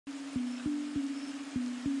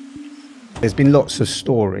There's been lots of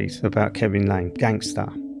stories about Kevin Lane,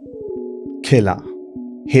 gangster, killer,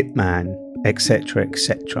 hitman, etc.,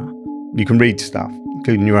 etc. You can read stuff,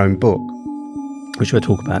 including your own book, which we'll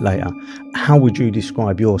talk about later. How would you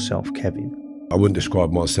describe yourself, Kevin? I wouldn't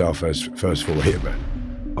describe myself as, first of all, a hitman.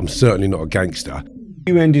 I'm certainly not a gangster.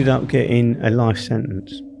 You ended up getting a life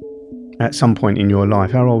sentence at some point in your life.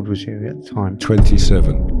 How old was you at the time?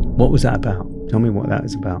 27. What was that about? Tell me what that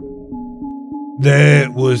was about. There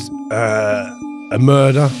was a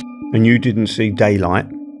murder. And you didn't see daylight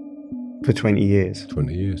for 20 years?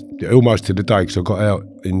 20 years. Almost to the day, because I got out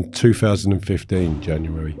in 2015,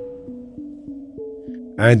 January.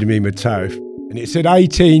 Handed me my tariff, and it said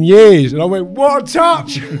 18 years. And I went, what a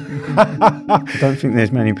touch! I don't think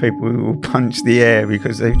there's many people who will punch the air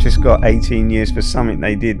because they've just got 18 years for something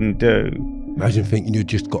they didn't do. Imagine thinking you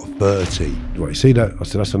just got 30. Right, you see that? I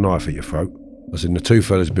said, that's a knife at your throat. I said, and the two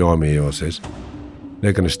fellas behind me here, I says,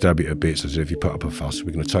 they're going to stab you to bits. I said, if you put up a fuss,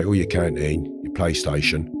 we're going to take all your canteen, your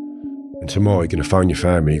PlayStation, and tomorrow you're going to phone your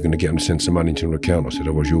family, you're going to get them to send some money into your account. I said,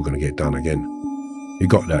 otherwise you're going to get done again. You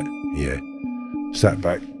got that? Yeah. Sat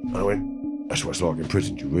back, I went, that's what it's like in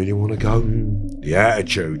prison. Do you really want to go? The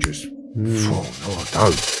attitude just, oh, no, I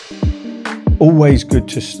don't. Always good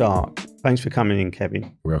to start. Thanks for coming in,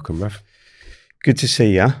 Kevin. Welcome, Raph. Good to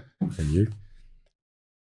see you. And you?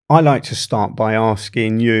 I like to start by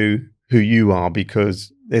asking you who you are,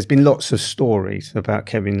 because there's been lots of stories about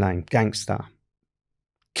Kevin Lane, gangster,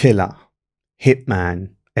 killer, hitman,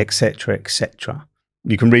 etc., etc.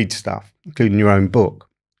 You can read stuff, including your own book,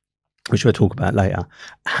 which we'll talk about later.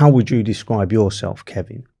 How would you describe yourself,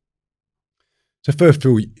 Kevin? So first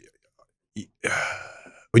of all,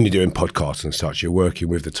 when you're doing podcasts and such, you're working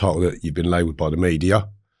with the title that you've been labelled by the media,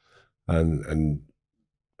 and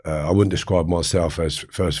I wouldn't describe myself as,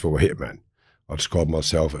 first of all, a hitman. I describe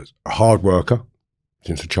myself as a hard worker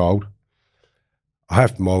since a child. I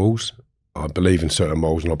have morals. I believe in certain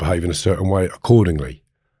morals and I behave in a certain way accordingly.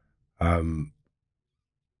 I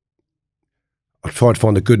try to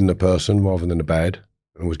find the good in the person rather than the bad,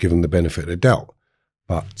 and was given the benefit of the doubt.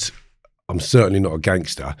 But I'm certainly not a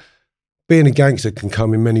gangster. Being a gangster can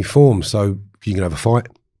come in many forms. So you can have a fight,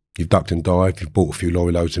 you've ducked and dived, you've bought a few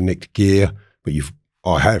lorry loads of nicked gear, but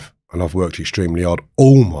I have, and I've worked extremely hard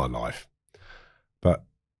all my life. But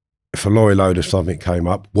if a lorry load of something came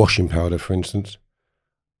up, washing powder, for instance,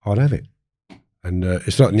 I'd have it. And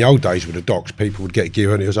it's like in the old days with the docks, people would get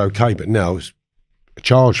gear and it was okay, but now it's a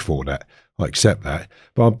charge for that. I accept that.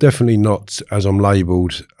 But I'm definitely not, as I'm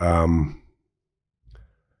labelled, a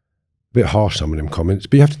bit harsh, some of them comments,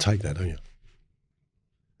 but you have to take that, don't you?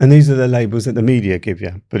 And these are the labels that the media give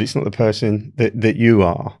you, but it's not the person that you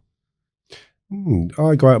are.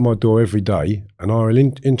 I go out my door every day and I will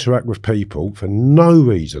interact with people for no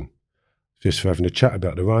reason, just for having a chat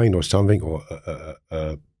about the rain or something, or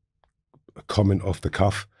a comment off the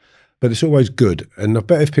cuff. But it's always good. And I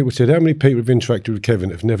bet if people said, how many people have interacted with Kevin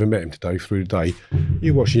that have never met him today through the day,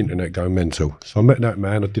 you watch the internet go mental. So I met that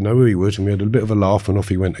man, I didn't know who he was, and we had a bit of a laugh and off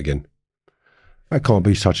he went again. That can't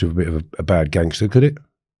be such a bit of a bad gangster, could it?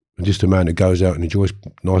 Just a man who goes out and enjoys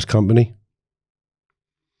nice company,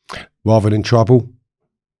 rather than trouble.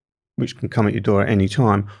 Which can come at your door at any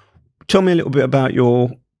time. Tell me a little bit about your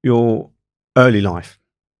early life,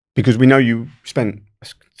 because we know you spent a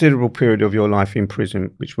considerable period of your life in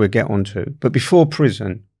prison, which we'll get onto. But before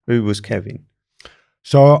prison, who was Kevin?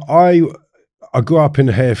 So I grew up in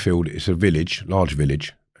Harefield. It's a village, large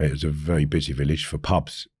village. It was a very busy village for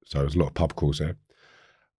pubs, so there's a lot of pub calls there.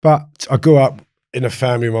 But I grew up in a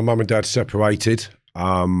family, my mum and dad separated,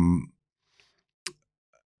 and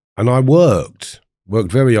I worked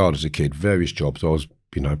very hard as a kid, various jobs. I was,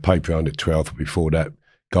 paper round at 12, but before that,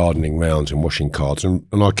 gardening rounds and washing cards, and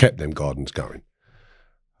I kept them gardens going.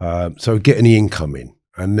 So getting the income in,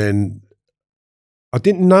 and then I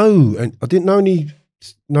didn't know any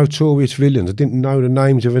notorious villains. I didn't know the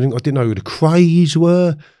names of anything. I didn't know who the Crays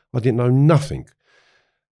were. I didn't know nothing.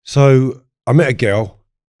 So I met a girl.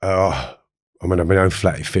 I had my own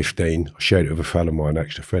flat at 15. I shared it with a friend of mine,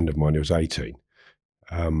 actually a friend of mine who was 18.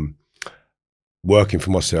 Working for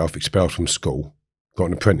myself, expelled from school, got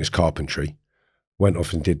an apprentice carpentry, went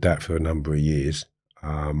off and did that for a number of years.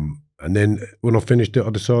 And then when I finished it, I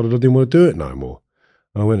decided I didn't want to do it no more.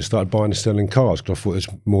 I went and started buying and selling cars because I thought it was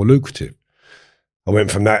more lucrative. I went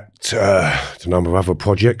from that to a number of other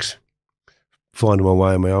projects, finding my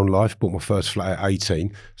way in my own life, bought my first flat at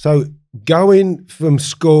 18. So going from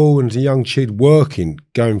school and as a young kid working,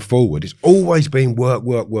 going forward, it's always been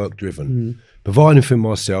work driven. Providing for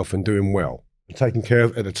myself and doing well. And taking care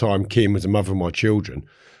of, at the time, Kim was the mother of my children.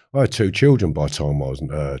 I had 2 children by the time I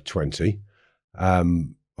was 20.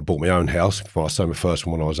 I bought my own house before I sold my first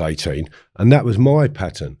one when I was 18, and that was my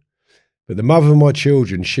pattern. But the mother of my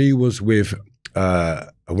children, she was with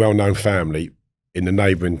a well-known family in the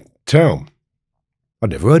neighbouring town. I'd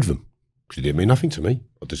never heard of them because it didn't mean nothing to me.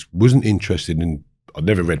 I just wasn't interested in. I'd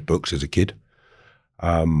never read books as a kid.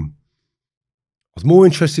 I was more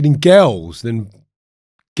interested in girls than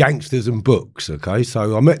gangsters and books. Okay,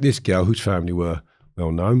 so I met this girl whose family were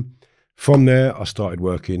well known. From there, I started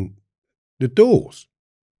working the doors.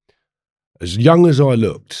 As young as I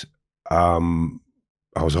looked,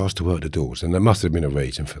 I was asked to work the doors, and there must have been a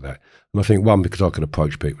reason for that. And I think, one, because I could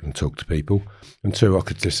approach people and talk to people, and two, I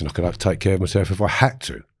could listen, I could take care of myself if I had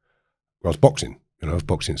to. I was boxing, I was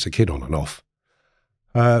boxing as a kid on and off.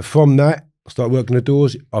 From that, I started working the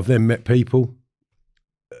doors. I've then met people,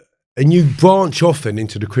 and you branch off then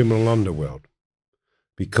into the criminal underworld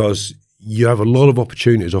because you have a lot of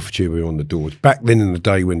opportunities offered to you on the doors. Back then in the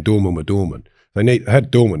day when doormen were doormen, they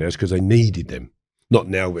had doormen there because they needed them. Not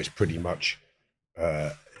now where it's pretty much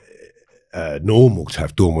normal to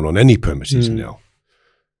have doormen on any premises now.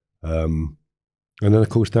 And then, of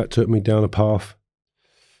course, that took me down a path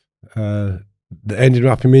that ended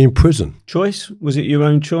up in me in prison. Choice? Was it your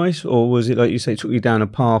own choice, or was it, like you say, it took you down a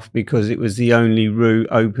path because it was the only route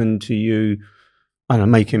open to you, I don't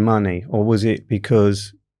know, making money? Or was it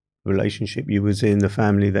because the relationship you was in, the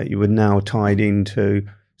family that you were now tied into?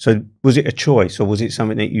 So was it a choice, or was it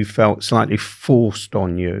something that you felt slightly forced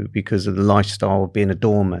on you because of the lifestyle of being a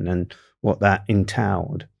doorman and what that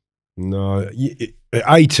entailed? No, at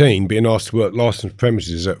 18, being asked to work licensed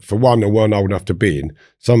premises, for one, they weren't old enough to be in.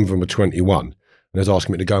 Some of them were 21. And they was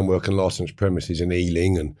asking me to go and work on licensed premises in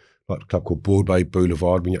Ealing and like a club called Broadway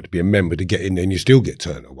Boulevard, when you have to be a member to get in there and you still get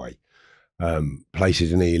turned away.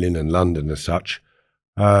 Places in Ealing and London and such.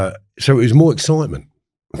 So it was more excitement.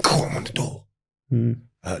 Cool, I'm on the door.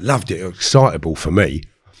 Loved it. It was excitable for me.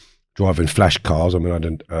 Driving flash cars. I mean, I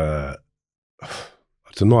didn't.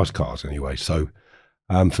 It's a nice cars anyway. So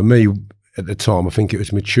for me at the time, I think it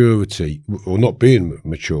was maturity or not being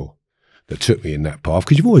mature that took me in that path,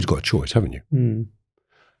 because you've always got a choice, haven't you?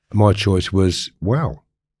 My choice was, wow,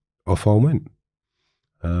 off I went.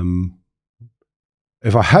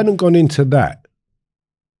 If I hadn't gone into that,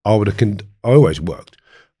 I would have. I always worked.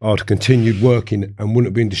 I would have continued working and wouldn't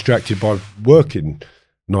have been distracted by working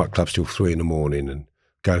nightclubs till 3 a.m. and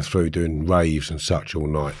going through doing raves and such all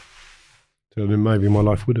night. So then maybe my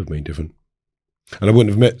life would have been different. And I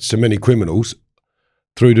wouldn't have met so many criminals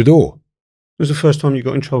through the door. It was the first time you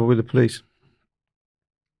got in trouble with the police?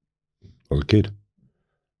 I was a kid.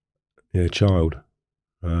 Yeah, a child.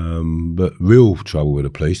 But real trouble with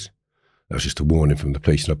the police. That was just a warning from the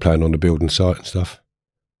police, playing on the building site and stuff.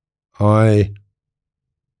 I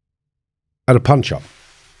had a punch-up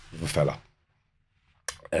with a fella.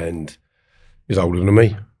 And he's older than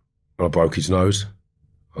me. And I broke his nose.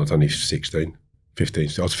 I was only 16, 15.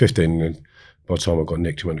 So I was 15, and by the time I got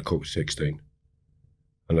nicked, he went to court at 16.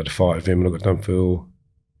 And I had a fight with him, and I got done for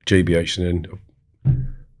GBH, and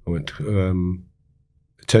then I went to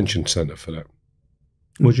detention centre for that.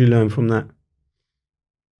 What did you learn from that?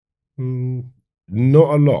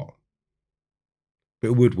 Not a lot.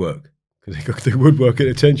 Bit of woodwork, because they got the woodwork at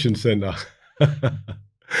the detention centre.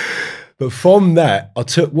 But from that, I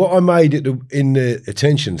took what I made in the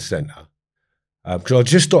detention centre, because I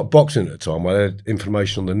just stopped boxing at the time. I had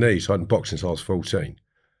inflammation on the knee, so I hadn't boxed since I was 14.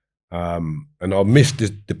 And I missed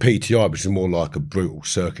the PTI, which is more like a brutal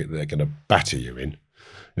circuit that they're going to batter you in.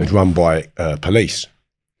 It's run by police.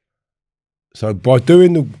 So by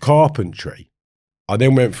doing the carpentry, I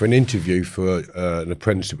then went for an interview for an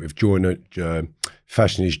apprenticeship with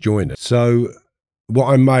fashionist joiner. So what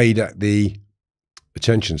I made at the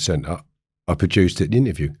detention centre, I produced at the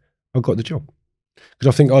interview. I got the job.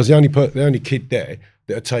 Because I think I was the only kid there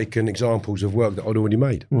that had taken examples of work that I'd already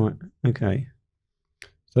made. Right, okay.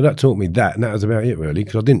 So that taught me that, and that was about it, really,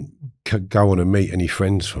 because I didn't go on and meet any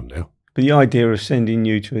friends from there. But the idea of sending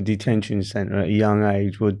you to a detention centre at a young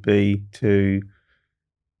age would be to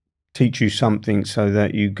teach you something so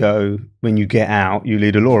that you go, when you get out, you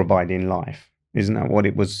lead a law-abiding life. Isn't that what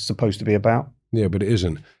it was supposed to be about? Yeah, but it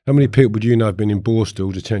isn't. How many people do you know have been in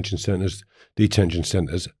Borstal detention centres,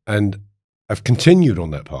 and have continued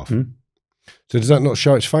on that path? So does that not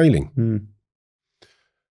show it's failing?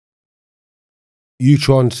 You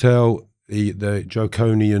try and tell the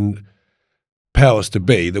draconian powers to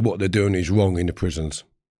be that what they're doing is wrong in the prisons.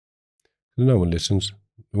 No one listens.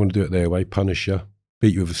 They want to do it their way, punish you,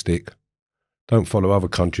 beat you with a stick. Don't follow other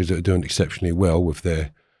countries that are doing exceptionally well with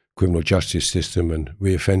their criminal justice system and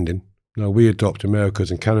reoffending. No, we adopt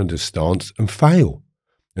America's and Canada's stance and fail.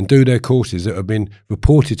 and do their courses that have been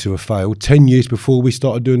reported to have failed 10 years before we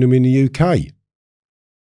started doing them in the UK.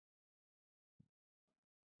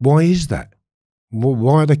 Why is that?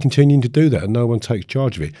 Why are they continuing to do that and no one takes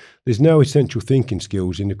charge of it? There's now essential thinking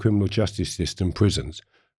skills in the criminal justice system, prisons,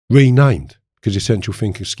 renamed because essential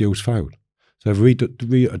thinking skills failed. So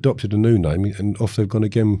they've adopted a new name and off they've gone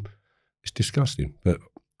again. It's disgusting, but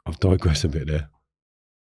I've digressed a bit there.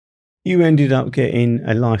 You ended up getting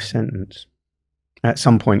a life sentence at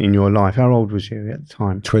some point in your life. How old was you at the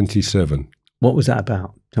time? 27. What was that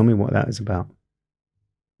about? Tell me what that was about.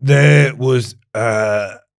 There was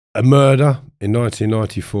a murder in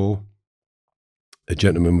 1994. A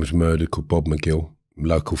gentleman was murdered called Bob McGill,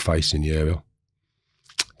 local face in the area.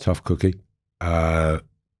 Tough cookie.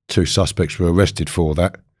 2 suspects were arrested for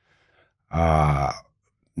that.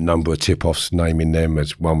 Number of tip-offs naming them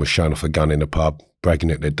as one was shown off a gun in a pub, bragging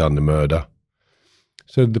that they'd done the murder.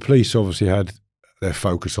 So the police obviously had their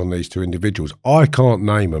focus on these 2 individuals. I can't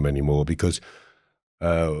name them anymore because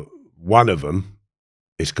one of them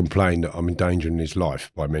is complained that I'm endangering his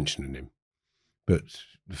life by mentioning him. But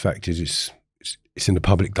the fact is it's in the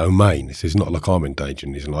public domain. It's not like I'm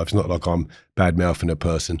endangering his life. It's not like I'm bad-mouthing a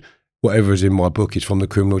person. Whatever is in my book is from the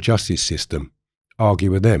criminal justice system.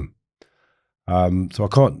 Argue with them. So I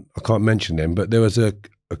can't mention them, but there was a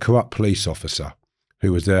corrupt police officer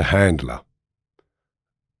who was their handler.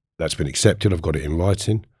 That's been accepted. I've got it in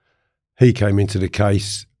writing. He came into the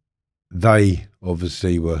case. They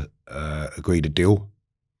obviously were agreed a deal.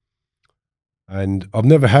 And I've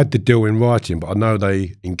never had the deal in writing, but I know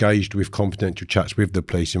they engaged with confidential chats with the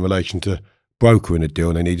police in relation to brokering a deal,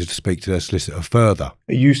 and they needed to speak to their solicitor further.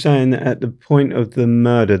 Are you saying that at the point of the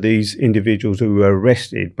murder, these individuals who were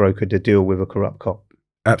arrested brokered a deal with a corrupt cop?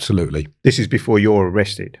 Absolutely. This is before you're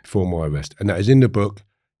arrested? Before my arrest. And that is in the book.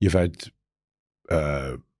 You've had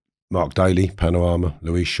Mark Daly, Panorama,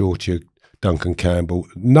 Louise Shortier, Duncan Campbell,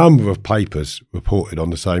 a number of papers reported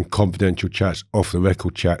on the same confidential chats,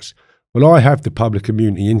 off-the-record chats. Well, I have the public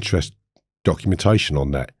community interest documentation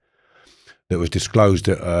on that was disclosed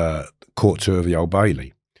at court tour of the Old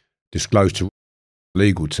Bailey, disclosed to the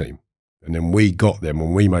legal team. And then we got them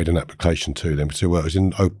and we made an application to them. So it was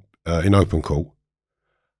in open court,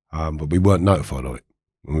 but we weren't notified of it.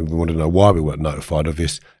 And we wanted to know why we weren't notified of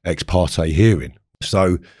this ex parte hearing.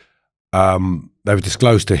 So they were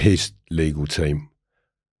disclosed to his legal team.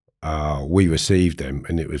 We received them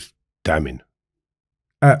and it was damning.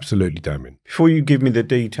 Absolutely damning. Before you give me the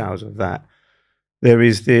details of that, there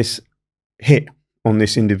is this hit on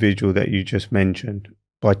this individual that you just mentioned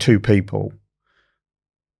by 2 people.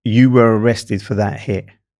 You were arrested for that hit?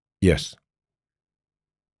 Yes.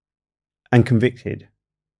 And convicted?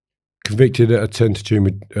 Convicted at a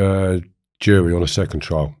 10-2 jury on a second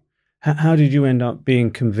trial. How did you end up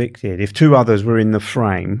being convicted? If 2 others were in the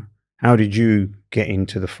frame, how did you get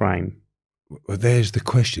into the frame? Well, there's the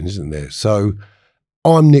question, isn't there? So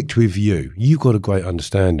I'm nicked with you. You've got a great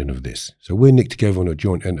understanding of this. So we're nicked together on a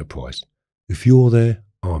joint enterprise. If you're there,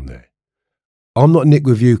 I'm there. I'm not nicked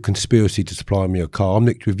with you conspiracy to supply me a car. I'm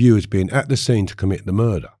nicked with you as being at the scene to commit the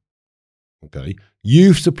murder. Okay?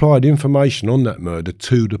 You've supplied information on that murder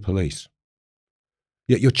to the police.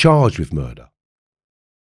 Yet you're charged with murder.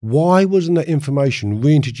 Why wasn't that information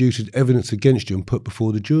reintroduced as evidence against you and put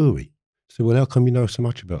before the jury? So, well, how come you know so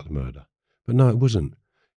much about the murder? But no, it wasn't.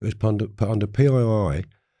 It was put under PII,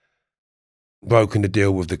 broken the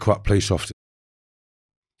deal with the corrupt police officer.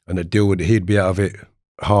 And the deal would he'd be out of it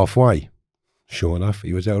halfway. Sure enough,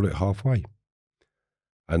 he was out of it halfway.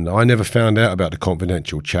 And I never found out about the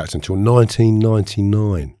confidential chats until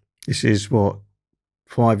 1999. This is what,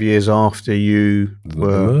 5 years after you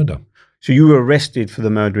were... The murder. So you were arrested for the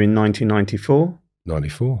murder in 1994?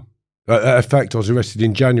 94. In fact, I was arrested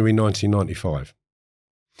in January 1995.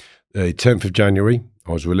 The 10th of January,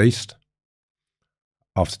 I was released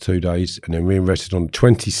after 2 days and then re-arrested on the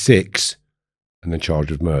 26th and then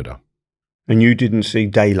charged with murder. And you didn't see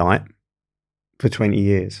daylight for 20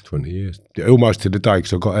 years? 20 years. Almost to the day,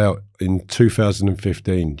 because I got out in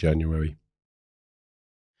 2015, January.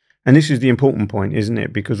 And this is the important point, isn't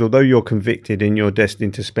it? Because although you're convicted and you're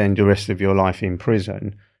destined to spend the rest of your life in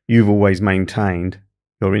prison, you've always maintained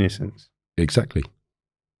your innocence. Exactly.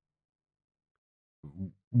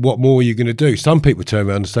 What more are you going to do? Some people turn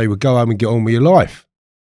around and say, well, go home and get on with your life.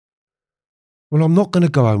 Well, I'm not going to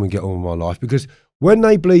go home and get on with my life, because when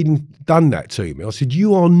they bleeding done that to me, I said,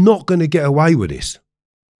 you are not going to get away with this.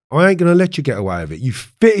 I ain't going to let you get away with it.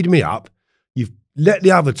 You've fitted me up. You've let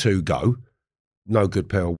the other 2 go. No good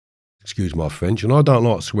pal, excuse my French, and I don't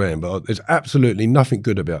like swearing, but there's absolutely nothing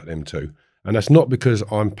good about them 2. And that's not because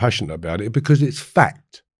I'm passionate about it, because it's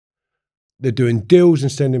fact. they're doing deals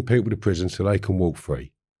and sending people to prison so they can walk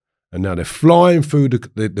free. And now they're flying through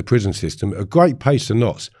the prison system at a great pace of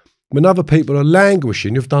knots. When other people are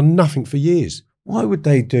languishing, you've done nothing for years. Why would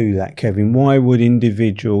they do that, Kevin? Why would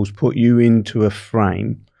individuals put you into a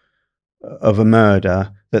frame of a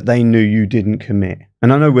murder that they knew you didn't commit?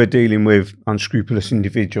 And I know we're dealing with unscrupulous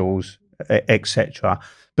individuals, etc.,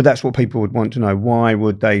 but that's what people would want to know. Why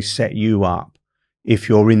would they set you up if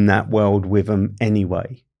you're in that world with them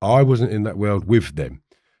anyway? I wasn't in that world with them.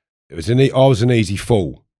 I was an easy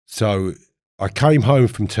fall. So I came home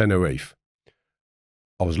from Tenerife.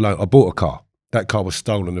 I bought a car. That car was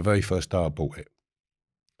stolen the very first day I bought it.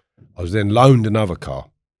 I was then loaned another car.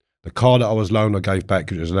 The car that I was loaned, I gave back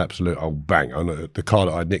because it was an absolute old bang. The car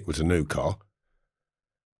that I nicked was a new car.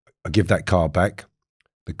 I give that car back.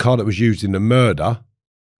 The car that was used in the murder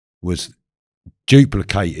was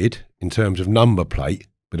duplicated in terms of number plate,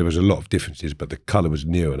 but there was a lot of differences, but the colour was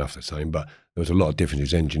near enough the same, but there was a lot of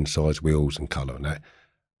differences, engine size, wheels and colour and that.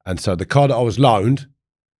 And so the car that I was loaned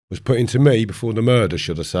was put into me before the murder,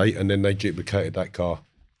 should I say, and then they duplicated that car,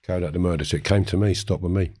 carried out the murder. So it came to me, stopped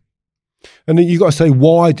with me. And then you've got to say,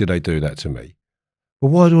 why did they do that to me?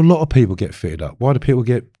 Well, why do a lot of people get fitted up? Why do people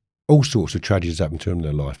get all sorts of tragedies happen to them in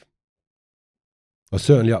their life? I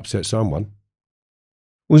certainly upset someone.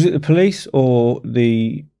 Was it the police or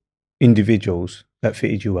the individuals that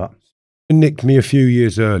fitted you up? He nicked me a few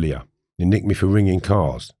years earlier. He nicked me for ringing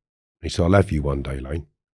cars. He said, I'll have you one day, Lane.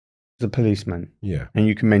 The policeman? Yeah. And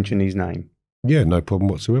you can mention his name? Yeah, no problem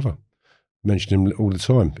whatsoever. Mention him all the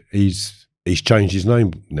time. He's changed his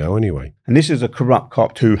name now anyway. And this is a corrupt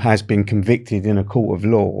cop who has been convicted in a court of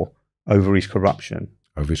law over his corruption.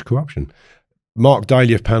 Over his corruption. Mark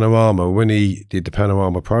Daly of Panorama, when he did the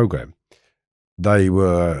Panorama programme, they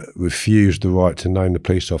were refused the right to name the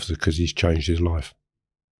police officer because he's changed his life.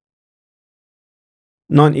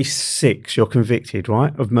 96, you're convicted,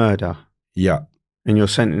 right, of murder? Yeah. And you're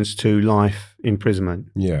sentenced to life imprisonment?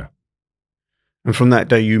 Yeah. And from that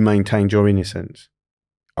day, you maintained your innocence?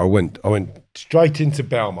 I went straight into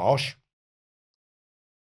Belmarsh,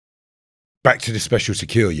 back to the Special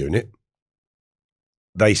Secure Unit.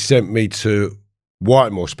 They sent me to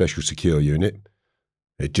Whitemore Special Secure Unit.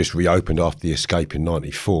 It just reopened after the escape in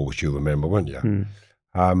 94, which you remember, won't you? Mm.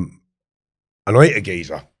 And I hit a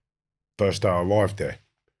geezer first day I arrived there.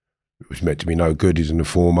 It was meant to be no good. He's an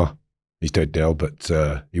informer. He's dead now, but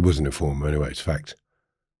he was an informer anyway, it's fact.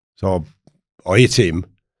 So I hit him,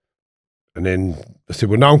 and then I said,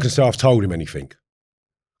 well, no one can say I've told him anything,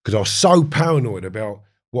 because I was so paranoid about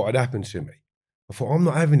what had happened to me. I thought, I'm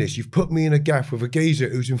not having this. You've put me in a gaff with a geezer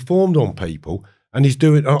who's informed on people, and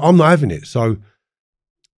I'm not having it. So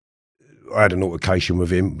I had an altercation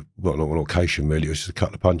with him. Well, not an altercation really, it was just a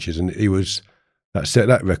couple of punches, and that set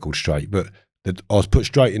that record straight. But I was put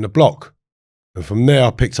straight in the block. And from there,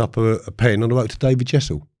 I picked up a pen and I wrote to David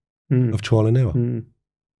Jessel of Trial and Error. Mm.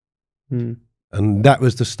 Mm. And that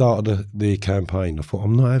was the start of the campaign. I thought,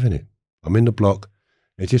 I'm not having it. I'm in the block.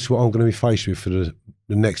 It's just what I'm going to be faced with for the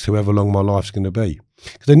next however long my life's going to be.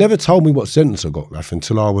 Because they never told me what sentence I got, Raph,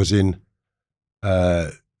 until I was in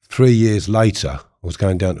 3 years later. I was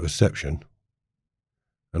going down to reception.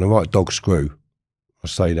 And a right dog screw, I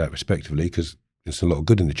say that respectively because there's a lot of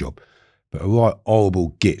good in the job, but a right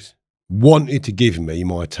horrible git wanted to give me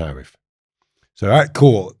my tariff. So at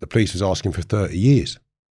court, the police was asking for 30 years.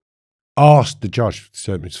 Asked the judge to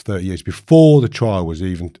sentence for 30 years before the trial was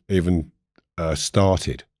even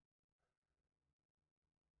started.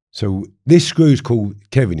 So this screw's called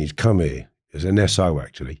Kevin. He's come here. It's an SO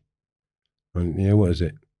actually. And yeah, what is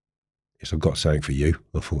it? Yes, I've got something for you.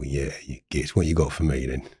 I thought, yeah, you gits, what you got for me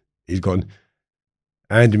then? He's gone,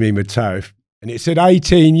 handed me my tariff. And it said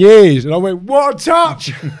 18 years. And I went, what a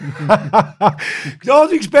touch. I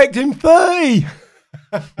was expecting 30.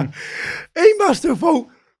 He must have thought,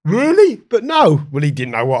 really? But no. Well, he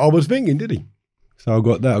didn't know what I was thinking, did he? So I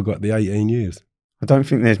got that. I got the 18 years. I don't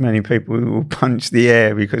think there's many people who will punch the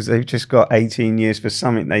air because they've just got 18 years for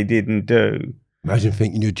something they didn't do. Imagine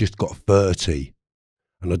thinking you just got 30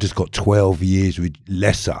 and I just got 12 years with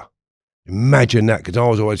lesser. Imagine that, because I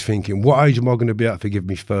was always thinking, what age am I going to be able to give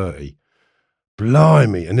me 30?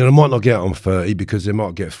 Blimey. And then I might not get on 30 because they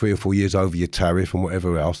might get 3 or 4 years over your tariff and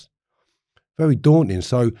whatever else. Very daunting.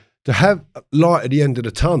 So to have light at the end of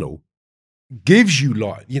the tunnel gives you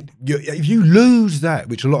light. If you lose that,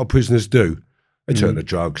 which a lot of prisoners do, they turn to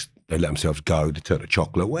drugs, they let themselves go, they turn to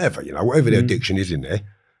chocolate, whatever, whatever their addiction is in there,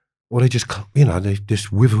 or they just, they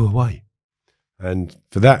just wither away. And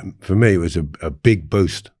for me, it was a big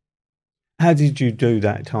boost. How did you do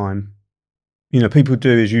that time? People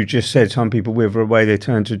do, as you just said, some people wither away, they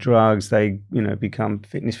turn to drugs, they, become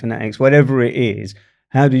fitness fanatics, whatever it is.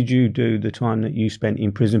 How did you do the time that you spent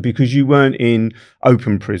in prison? Because you weren't in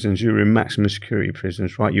open prisons, you were in maximum security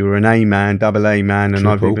prisons, right? You were an A man, double A man, and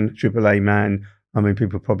I've even triple A man. I mean,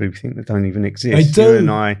 people probably think that don't even exist. They do. You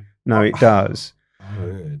and I know it does.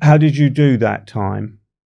 How did you do that time?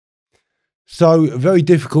 So very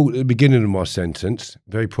difficult at the beginning of my sentence,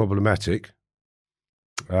 very problematic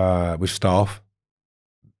with staff.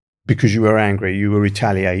 Because you were angry, you were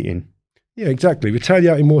retaliating. Yeah, exactly.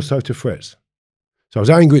 Retaliating more so to threats. So I was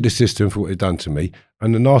angry at the system for what they'd done to me.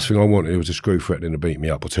 And the last thing I wanted was a screw threatening to beat me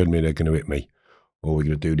up or telling me they're going to hit me. Or we're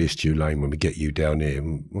going to do this to you, Lane, when we get you down here.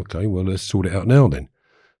 Okay, well, let's sort it out now then.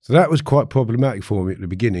 So that was quite problematic for me at the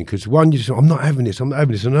beginning because one, you just, I'm not having this, and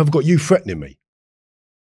I've got you threatening me.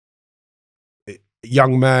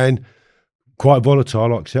 Young man, quite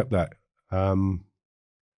volatile, I accept that.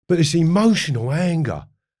 But it's emotional anger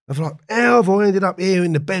of like, how have I ended up here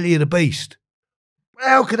in the belly of the beast?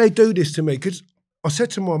 How could they do this to me? Because I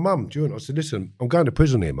said to my mum, I said, listen, I'm going to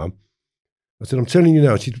prison here, Mum. I said, I'm telling you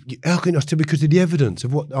now. She said, how can I? I said, because of the evidence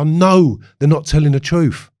of what I know they're not telling the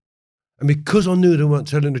truth. And because I knew they weren't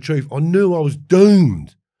telling the truth, I knew I was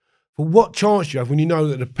doomed. For what chance do you have when you know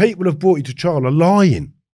that the people who have brought you to trial are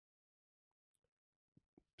lying?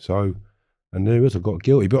 So, and there was, I got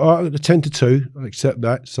guilty. But I got 10-2, I accept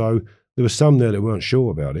that. So there were some there that weren't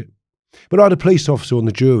sure about it. But I had a police officer on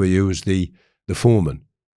the jury who was the foreman.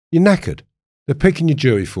 You're knackered. They're picking your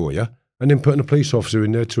jury for you and then putting a police officer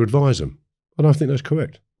in there to advise them. I don't think that's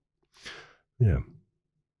correct. Yeah.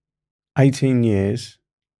 18 years.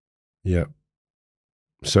 Yeah.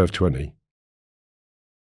 Served 20.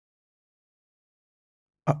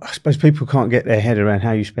 I suppose people can't get their head around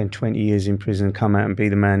how you spend 20 years in prison and come out and be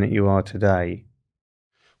the man that you are today.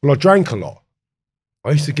 Well, I drank a lot.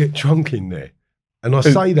 I used to get drunk in there. And I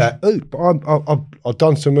say that, but I've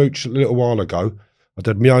done some mooch a little while ago. I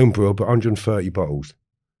did my own brew, but 130 bottles.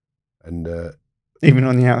 And even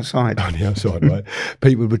on the outside? On the outside, right.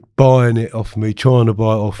 People were buying it off me, trying to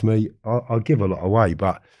buy it off me. I give a lot away,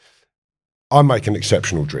 but I make an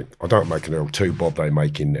exceptional drink. I don't make an L2 bob they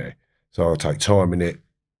make in there. So I take time in it.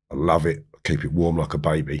 I love it. I keep it warm like a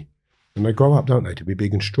baby. And they grow up, don't they, to be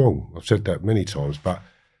big and strong. I've said that many times, but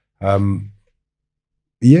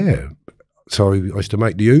yeah. So I used to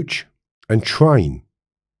make the hooch and train.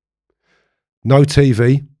 No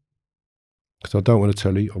TV, because I don't want to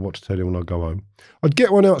tell you. I watch telly when I go home. I'd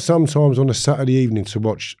get one out sometimes on a Saturday evening to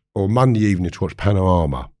watch, or Monday evening to watch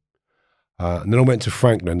Panorama. And then I went to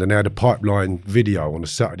Franklin and they had a pipeline video on a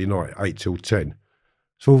Saturday night, 8 till 10.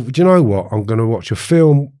 So do you know what? I'm going to watch a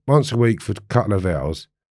film once a week for a couple of hours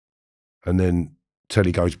and then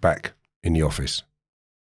telly goes back in the office.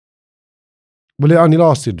 Well, it only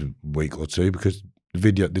lasted a week or two because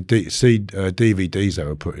the DVDs they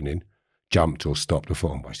were putting in jumped or stopped. I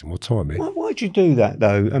thought, I'm wasting my time here. Why'd you do that,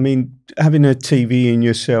 though? I mean, having a TV in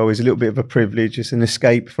your cell is a little bit of a privilege. It's an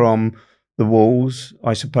escape from the walls.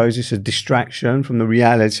 I suppose it's a distraction from the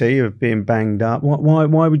reality of being banged up. Why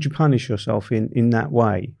would you punish yourself in that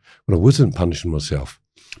way? Well, I wasn't punishing myself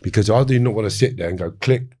because I did not want to sit there and go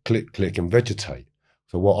click, click, click and vegetate.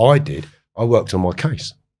 So what I did, I worked on my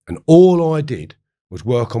case. And all I did was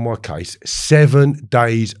work on my case 7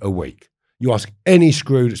 days a week. You ask any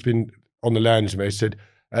screw that's been on the land, he said,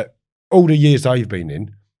 all the years they've been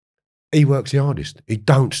in, he works the hardest. He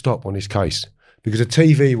don't stop on his case. Because a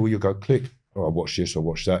TV, well, you go click, oh, I watch this, I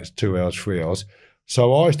watch that, it's 2 hours, 3 hours.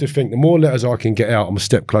 So I used to think the more letters I can get out, I'm a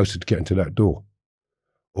step closer to getting to that door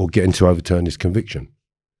or getting to overturn this conviction.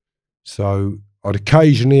 So I'd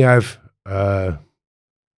occasionally have a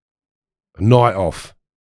night off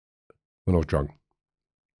when I was drunk.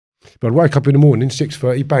 But I'd wake up in the morning,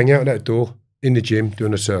 6:30, bang out that door, in the gym,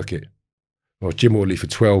 doing a circuit. I was gym orderly for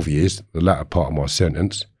 12 years, the latter part of my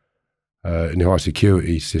sentence, in the high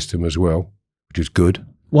security system as well, which was good.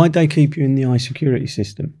 Why'd they keep you in the high security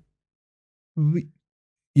system?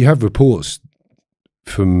 You have reports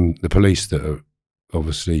from the police that are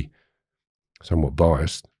obviously somewhat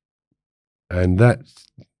biased, and that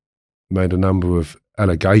made a number of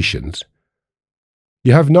allegations.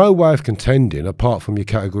 You have no way of contending apart from your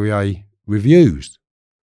Category A reviews.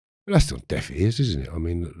 But that's not deaf ears, isn't it? I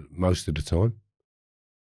mean, most of the time.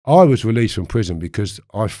 I was released from prison because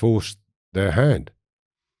I forced their hand.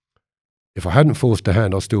 If I hadn't forced their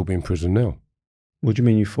hand, I'd still be in prison now. What do you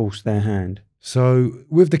mean you forced their hand? So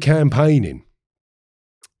with the campaigning,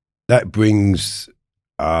 that brings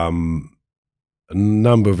a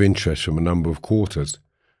number of interests from a number of quarters,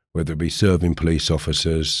 whether it be serving police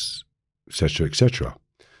officers, etc., etc.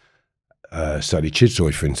 Sally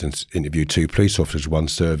Chidsoy, for instance, interviewed 2 police officers, one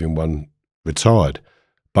serving, one retired.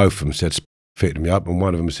 Both of them said fitted me up, and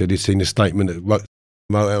one of them said he'd seen a statement that wrote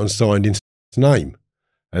out and signed in his name.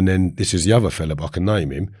 And then this is the other fella, but I can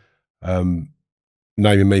name him,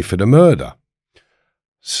 naming me for the murder.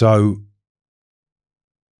 So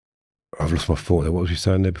I've lost my thought there. What was you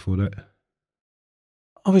saying there before that?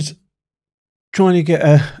 I was trying to get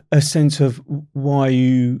a sense of why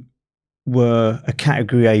you were a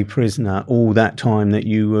Category A prisoner all that time that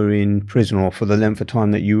you were in prison, or for the length of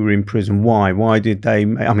time that you were in prison. Why? Why did they?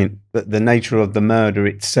 I mean, the nature of the murder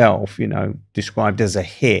itself, you know, described as a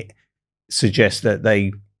hit, suggests that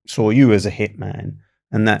they saw you as a hitman,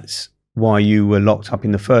 and that's why you were locked up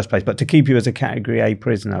in the first place. But to keep you as a Category A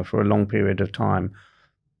prisoner for a long period of time.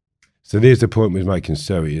 So there's the point we was making,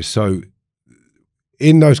 Sari. So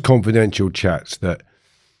in those confidential chats that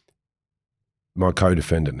my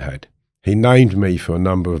co-defendant had, he named me for a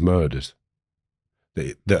number of murders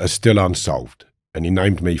that are still unsolved, and he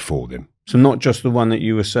named me for them. So not just the one that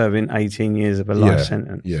you were serving 18 years of a life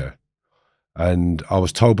sentence? Yeah. And I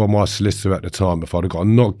was told by my solicitor at the time, if I'd have got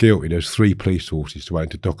not guilty, there's 3 police forces to aim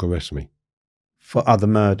to dock arrest me. For other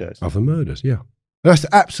murders? Other murders, yeah. That's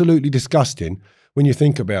absolutely disgusting when you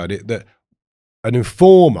think about it, that an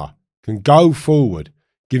informer can go forward,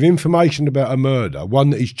 give information about a murder, one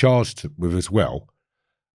that he's charged with as well,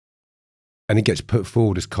 and it gets put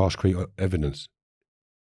forward as concrete evidence.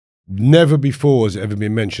 Never before has it ever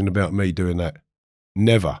been mentioned about me doing that.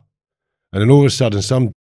 Never. And then all of a sudden,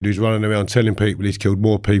 some who's running around telling people he's killed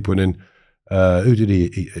more people than, who did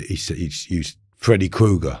he used Freddy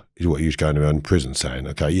Krueger is what he was going around in prison saying.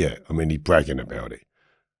 Okay, yeah, I mean, he's bragging about it.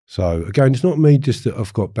 So again, it's not me just that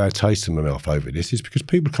I've got bad taste in my mouth over this. It's because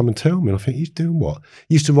people come and tell me, and I think, he's doing what?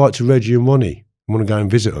 He used to write to Reggie and Ronnie. I want to go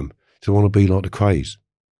and visit them. So I want to be like the Craze.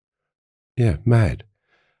 Yeah, mad.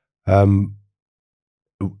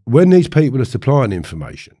 When these people are supplying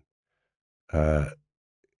information,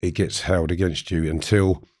 it gets held against you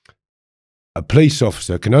until a police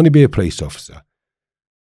officer, can only be a police officer,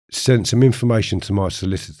 sent some information to my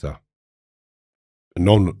solicitor,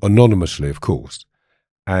 anonymously, of course,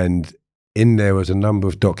 and in there was a number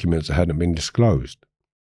of documents that hadn't been disclosed.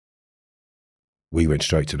 We went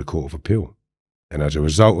straight to the Court of Appeal, and as a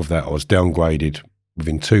result of that, I was downgraded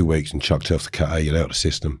within 2 weeks and chucked off the Cat A out of the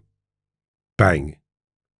system. Bang.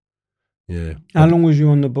 Yeah. How long was you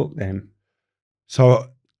on the book then? So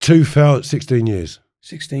 16 years.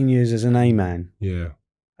 16 years as an A-man. Yeah.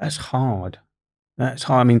 That's hard. That's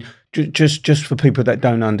hard. I mean, just for people that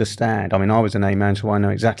don't understand, I mean, I was an A-man, so I know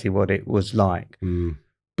exactly what it was like. Mm.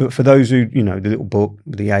 But for those who, you know, the little book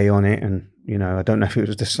with the A on it, and, you know, I don't know if it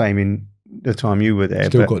was the same in the time you were there.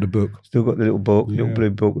 Still got the book. Still got the little book, little blue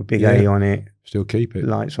book with big A on it. Still keep it.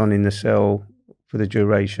 Lights on in the cell for the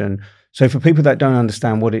duration. So for people that don't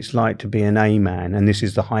understand what it's like to be an A-man, and this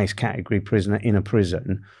is the highest category prisoner in a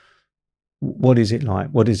prison, what is it like?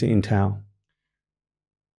 What does it entail?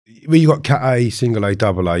 Well, you've got Cat A, single A,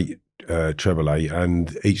 double A, treble A,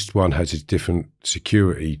 and each one has its different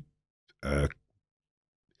security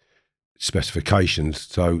specifications.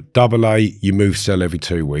 So double A, you move cell every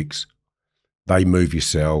 2 weeks. They move your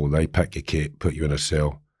cell, they pack your kit, put you in a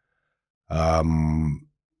cell. A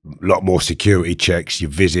lot more security checks, your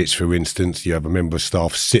visits, for instance. You have a member of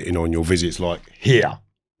staff sitting on your visits like, here,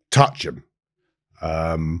 touch them.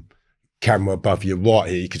 Camera above you right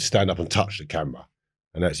here, you could stand up and touch the camera.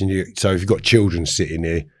 And that's in you. So if you've got children sitting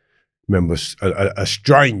there, remember a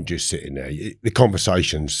stranger sitting there, the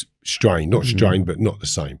conversation's strained, not strained, but not the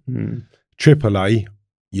same. Triple A,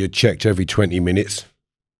 you're checked every 20 minutes,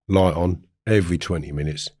 light on, every 20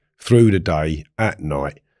 minutes, through the day, at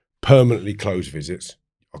night, permanently closed visits.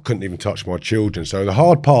 I couldn't even touch my children. So the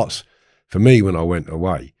hard parts for me when I went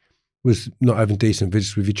away was not having decent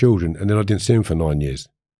visits with your children. And then I didn't see them for 9 years.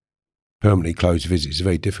 Permanently closed visits is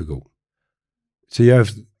very difficult. So you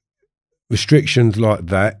have restrictions like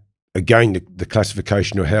that. Again, the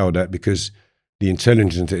classification you're held at, because the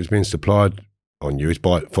intelligence that has been supplied on you is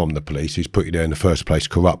from the police, who's put you there in the first place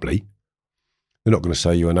corruptly. They're not going to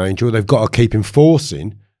say you're an angel. They've got to keep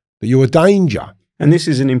enforcing that you're a danger. And this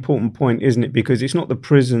is an important point, isn't it? Because it's not the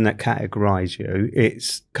prison that categorise you.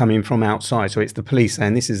 It's coming from outside. So it's the police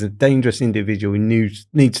saying this is a dangerous individual who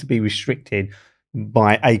needs to be restricted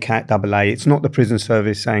by ACAT AA. It's not the prison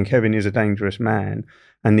service saying Kevin is a dangerous man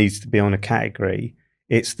and needs to be on a category.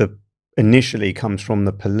 It's initially comes from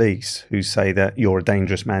the police who say that you're a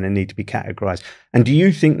dangerous man and need to be categorised. And do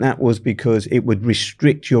you think that was because it would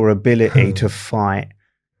restrict your ability to fight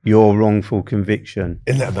your wrongful conviction?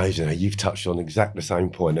 Isn't that amazing how you've touched on exactly the same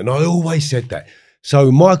point? And I always said that.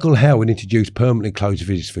 So Michael Howard introduced permanently closed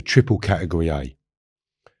visits for triple category A.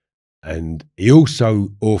 And he also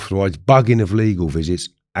authorised bugging of legal visits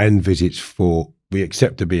and visits for, we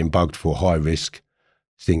accept being bugged for high risk,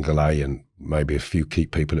 single A, and maybe a few key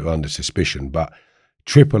people that are under suspicion, but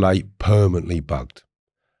triple A permanently bugged.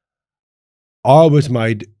 I was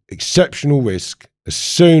made exceptional risk as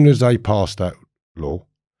soon as they passed that law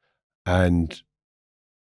and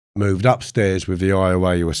moved upstairs with the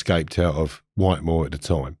IOA who escaped out of Whitemore at the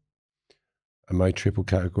time and made triple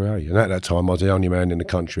category A. And at that time, I was the only man in the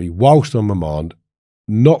country, whilst on remand,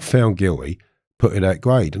 not found guilty, put in that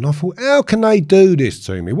grade. And I thought, how can they do this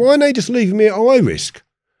to me? Why aren't they just leaving me at high risk?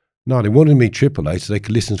 No, they wanted me triple A so they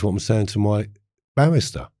could listen to what I'm saying to my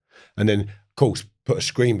barrister. And then, of course, put a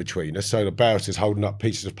screen between us so the barrister's holding up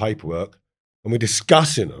pieces of paperwork and we're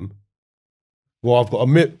discussing them. Well, I've got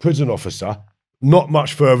a prison officer not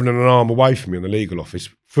much further than an arm away from me in the legal office,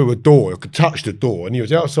 through a door. I could touch the door, and he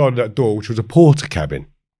was outside of that door, which was a porter cabin.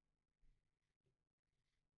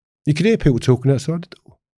 You could hear people talking outside the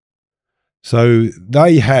door. So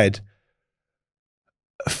they had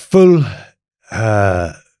full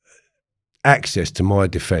access to my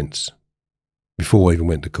defence before I even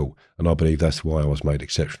went to court, and I believe that's why I was made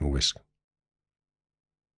exceptional risk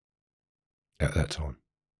at that time.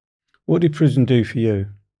 What did prison do for you?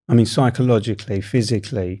 I mean, psychologically,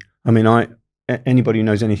 physically. I mean, anybody who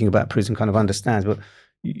knows anything about prison kind of understands, but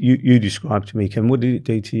you described to me, Ken, what did it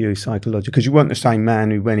do to you psychologically? Because you weren't the same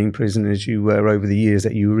man who went in prison as you were over the years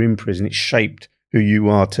that you were in prison. It shaped who you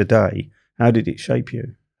are today. How did it shape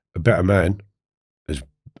you? A better man, as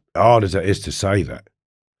hard as it is to say that.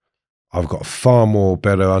 I've got a far more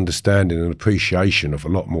better understanding and appreciation of a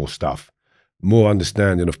lot more stuff, more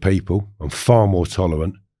understanding of people. I'm far more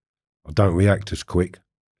tolerant. I don't react as quick.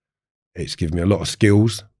 It's given me a lot of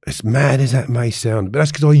skills. As mad as that may sound, but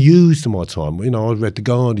that's because I used my time. You know, I read The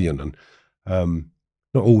Guardian and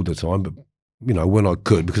not all the time, but, you know, when I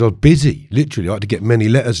could, because I was busy. Literally, I had to get many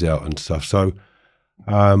letters out and stuff. So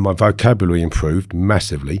my vocabulary improved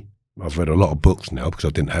massively. I've read a lot of books now because I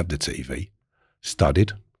didn't have the TV.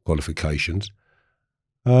 Studied, qualifications.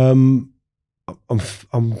 I'm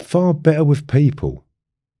far better with people.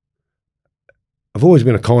 I've always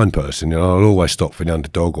been a kind person. You know, I'll always stop for the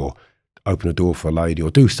underdog or open a door for a lady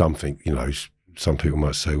or do something. You know, some people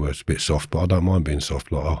might say, well, it's a bit soft, but I don't mind being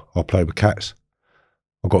soft. Like, I'll play with cats.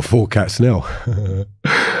 I've got 4 cats now.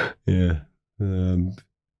 Yeah.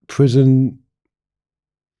 Prison,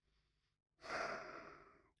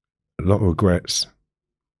 a lot of regrets.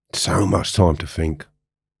 So much time to think.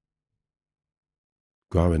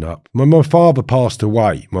 Growing up. My father passed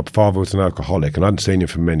away. My father was an alcoholic and I hadn't seen him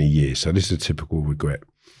for many years. So this is a typical regret.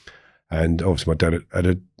 And obviously my dad had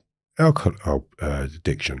an alcohol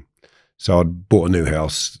addiction. So I'd bought a new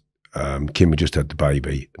house. Kim had just had the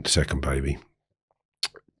baby, the second baby.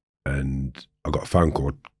 And I got a phone call.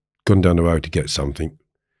 I'd gone down the road to get something.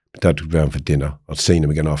 My dad was round for dinner. I'd seen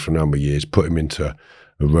him again after a number of years, put him into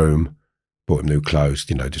a room, bought him new clothes,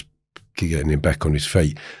 you know, just getting him back on his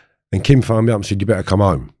feet. And Kim phoned me up and said, you better come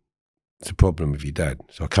home. It's a problem with your dad.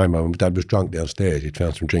 So I came home and Dad was drunk downstairs. He'd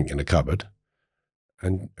found some drink in the cupboard.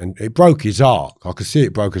 And it broke his heart. I could see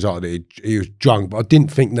it broke his heart that he was drunk, but I didn't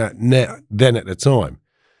think that then at the time.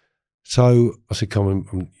 So I said, come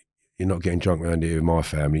on, you're not getting drunk around here with my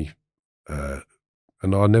family.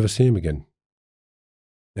 And I'd never see him again.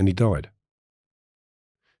 And he died.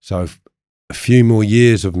 So a few more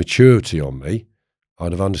years of maturity on me,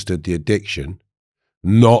 I'd have understood the addiction.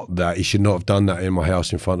 Not that he should not have done that in my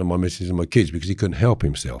house in front of my missus and my kids because he couldn't help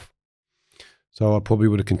himself. So I probably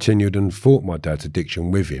would have continued and fought my dad's addiction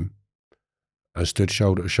with him and stood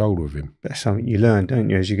shoulder to shoulder with him. That's something you learn, don't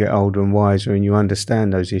you, as you get older and wiser and you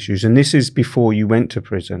understand those issues. And this is before you went to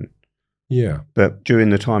prison. Yeah. But during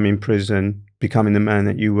the time in prison, becoming the man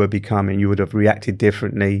that you were becoming, you would have reacted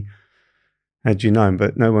differently had you known.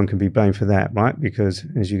 But no one can be blamed for that, right? Because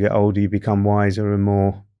as you get older, you become wiser and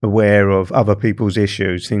more aware of other people's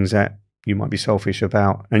issues, things that you might be selfish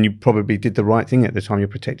about. And you probably did the right thing at the time. You're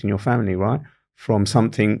protecting your family, right? From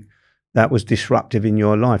something that was disruptive in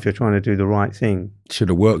your life. You're trying to do the right thing. Should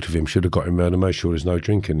have worked with him, should have got him round and made sure there's no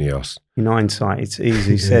drink in the house. In hindsight, it's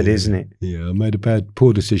easy said, isn't it? Yeah, I made a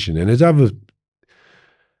poor decision. And there's other,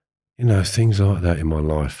 you know, things like that in my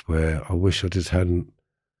life where I wish I just hadn't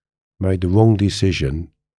made the wrong decision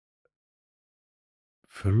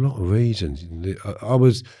for a lot of reasons.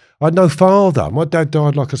 I had no father. My dad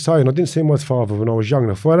died, like I say, and I didn't see my father when I was young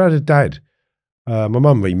enough. I had a dad. My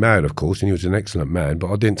mum remarried, of course, and he was an excellent man,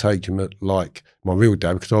 but I didn't take him like my real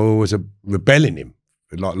dad because I was rebelling him,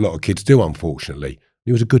 like a lot of kids do, unfortunately.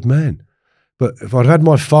 He was a good man. But if I'd had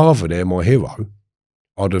my father there, my hero,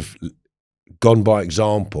 I'd have gone by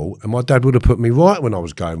example, and my dad would have put me right when I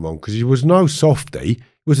was going wrong, because he was no softy. He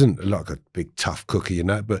wasn't like a big tough cookie and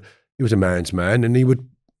that, but he was a man's man, and he would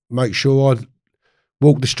make sure I'd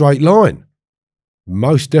walk the straight line.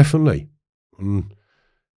 Most definitely.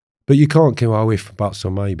 But you can't kill our if, buts,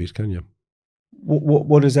 or maybes, can you?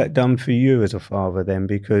 What has that done for you as a father then?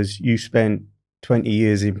 Because you spent 20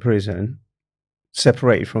 years in prison,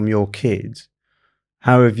 separated from your kids.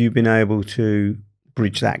 How have you been able to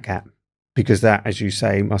bridge that gap? Because that, as you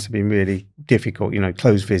say, must have been really difficult,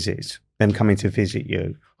 closed visits, them coming to visit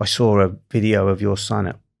you. I saw a video of your son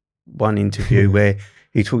at one interview where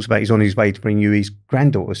he talks about he's on his way to bring you his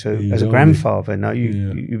granddaughter. So as a grandfather, now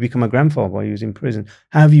you become a grandfather while you was in prison.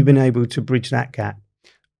 How have you been able to bridge that gap?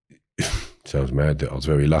 Sounds mad that I was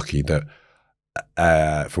very lucky that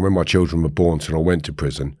from when my children were born till I went to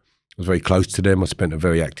prison, I was very close to them. I spent a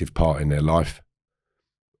very active part in their life.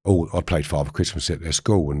 I played Father Christmas at their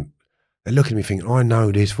school, and they're looking at me thinking, I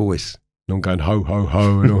know this voice. And I'm going, ho, ho,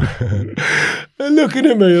 ho. And all. They're looking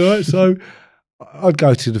at me, right? So I'd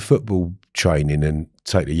go to the football training and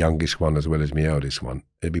take the youngest one as well as my eldest one.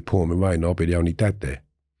 It'd be pouring rain. I'd be the only dad there.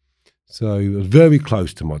 So I was very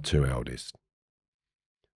close to my two eldest.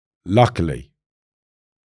 Luckily,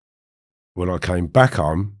 when I came back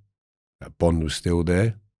home, that bond was still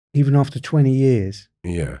there. Even after 20 years?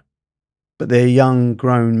 Yeah. But they're young,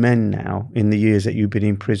 grown men now in the years that you've been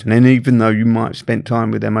in prison. And even though you might have spent time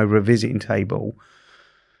with them over a visiting table,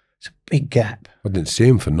 it's a big gap. I didn't see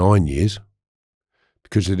them for 9 years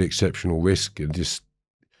because of the exceptional risk. And just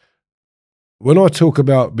when I talk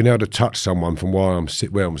about being able to touch someone from where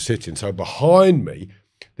I'm sitting, so behind me,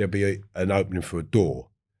 there'll be an opening for a door.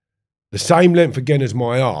 The same length again as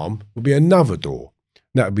my arm would be another door.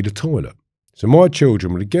 And that would be the toilet. So my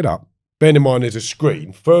children would get up, bear in mind there's a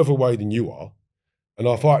screen further away than you are, and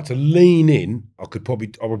if I had to lean in, I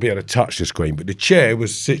would be able to touch the screen, but the chair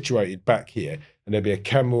was situated back here, and there'd be a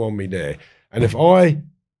camera on me there. And if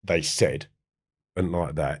they said, and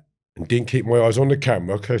like that, and didn't keep my eyes on the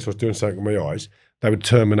camera, in case I was doing something with my eyes, they would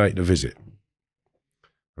terminate the visit.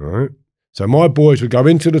 All right? So my boys would go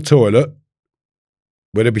into the toilet,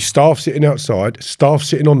 where there'd be staff sitting outside, staff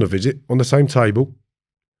sitting on the visit, on the same table.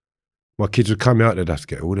 My kids would come out, they'd have to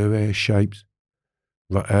get all their hair shaped,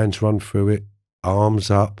 hands run through it,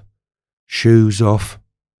 arms up, shoes off.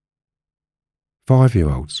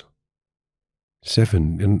 5-year-olds,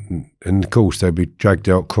 7, and of course they'd be dragged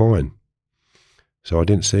out crying. So I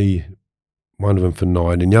didn't see one of them for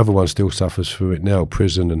 9, and the other one still suffers through it now,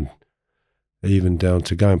 prison, and even down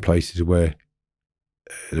to going places where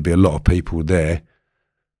there'll be a lot of people there.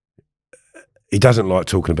 He doesn't like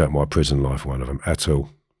talking about my prison life, one of them, at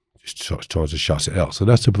all. Just tries to shut it out. So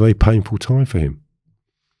that's a very painful time for him,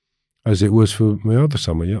 as it was for my other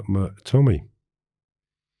son, Tommy.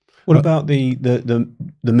 What about the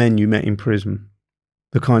men you met in prison?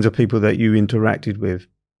 The kinds of people that you interacted with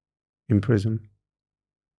in prison?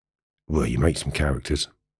 Well, you make some characters.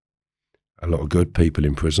 A lot of good people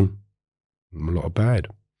in prison, and a lot of bad.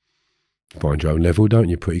 Find your own level, don't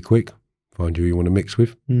you, pretty quick. Find who you want to mix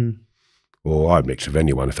with. Or I'd mix with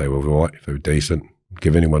anyone if they were all right, if they were decent.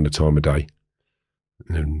 Give anyone the time of day.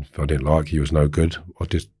 And if I didn't like you, was no good, I'd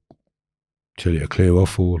just tell you to clear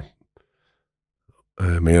off. Or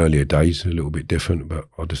my earlier days, a little bit different, but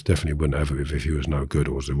I just definitely wouldn't have it if you was no good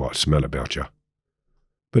or was the right smell about you.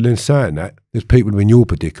 But then saying that, there's people in your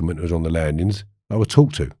predicament who was on the landings I would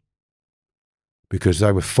talk to, because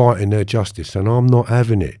they were fighting their justice, and I'm not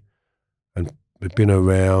having it. And they've been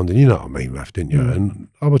around, and you know what I mean, Raph, didn't you? And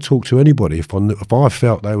I would talk to anybody if I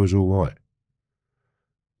felt they was all right.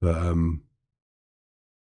 But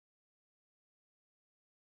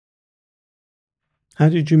how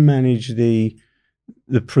did you manage the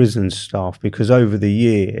prison staff? Because over the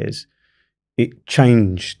years, it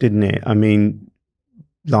changed, didn't it? I mean,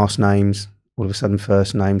 last names, all of a sudden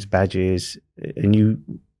first names, badges, and you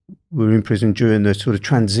were in prison during the sort of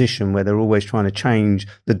transition where they're always trying to change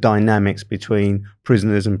the dynamics between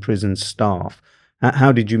prisoners and prison staff.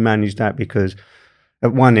 How did you manage that? Because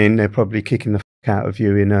at one end, they're probably kicking the f*** out of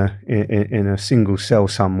you in a single cell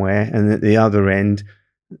somewhere, and at the other end,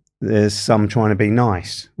 there's some trying to be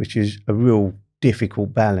nice, which is a real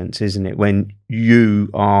difficult balance, isn't it? When you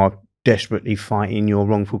are desperately fighting your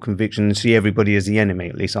wrongful conviction and see everybody as the enemy,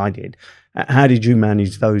 at least I did. How did you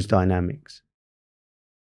manage those dynamics?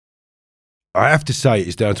 I have to say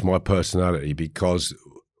it's down to my personality, because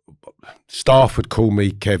staff would call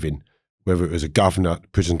me Kevin, whether it was a governor,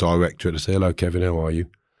 prison director, to say, hello, Kevin, how are you?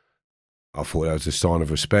 I thought that was a sign of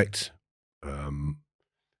respect.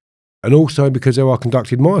 And also because how I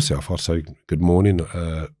conducted myself. I'd say, good morning,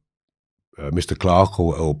 Mr. Clark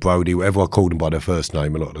or Brody, whatever I called them by their first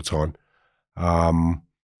name a lot of the time.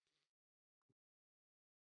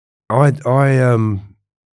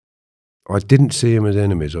 I didn't see them as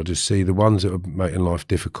enemies. I just see the ones that were making life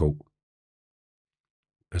difficult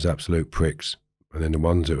as absolute pricks, and then the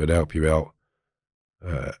ones that would help you out,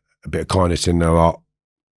 a bit of kindness in their heart,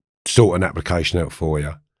 sort an application out for you.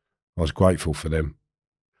 I was grateful for them.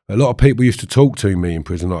 A lot of people used to talk to me in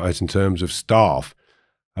prison like that in terms of staff,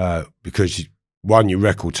 because one, your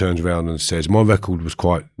record turns around and says, my record was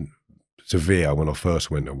quite severe when I first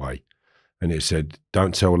went away, and it said,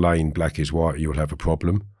 don't tell Lane black is white, you'll have a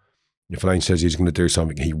problem. If Lane says he's going to do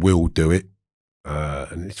something, he will do it.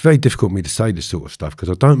 And it's very difficult for me to say this sort of stuff because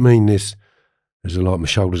I don't mean this as like my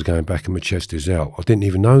shoulders going back and my chest is out. I didn't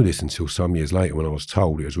even know this until some years later when I was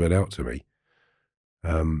told, it was read out to me.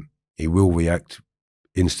 He will react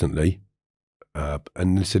instantly.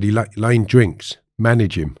 And they said, Lane drinks,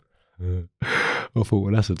 manage him. I thought,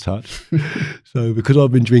 well, that's a touch. So because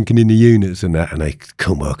I've been drinking in the units and that, and they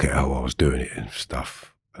couldn't work out how I was doing it and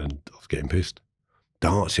stuff, and I was getting pissed.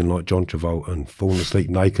 Dancing like John Travolta and falling asleep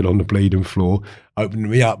naked on the bleeding floor, opening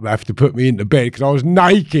me up, have to put me into bed because I was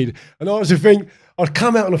naked. And I was to think, I'd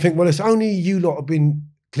come out and I think, well, it's only you lot have been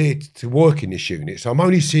cleared to work in this unit, so I'm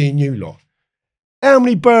only seeing you lot. How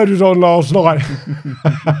many birds was on last night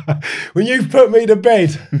when you put me to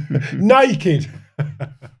bed naked?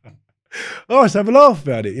 I used to have a laugh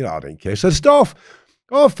about it. You know, I didn't care. So the staff,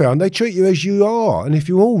 I've found they treat you as you are. And if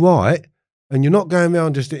you're all right, and you're not going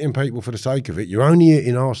around just hitting people for the sake of it, you're only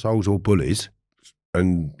hitting arseholes or bullies.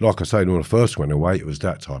 And like I say, when I first went away, it was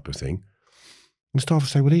that type of thing. And the staff would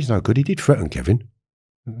say, well, he's no good. He did threaten Kevin.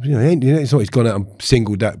 You know, it's not he's gone out and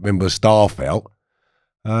singled that member of staff out.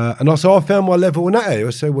 And I found my level in that area. I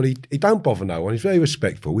said, well, he don't bother no one. He's very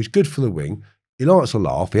respectful. He's good for the wing. He likes a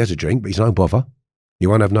laugh. He has a drink, but he's no bother. You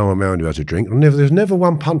won't have no one around who has a drink. There's never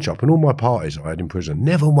one punch up in all my parties I had in prison.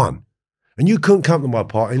 Never one. And you couldn't come to my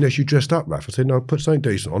party unless you dressed up, Raph. I said, no, put something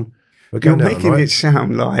decent on. You're making it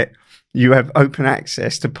sound like you have open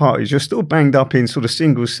access to parties. You're still banged up in sort of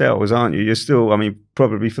single cells, aren't you? You're still, I mean,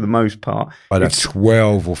 probably for the most part. I'd have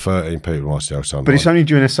 12 or 13 people myself sometimes. But it's only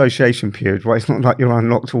during association period, right? It's not like you're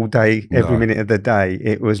unlocked all day, every minute of the day.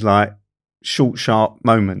 It was like short, sharp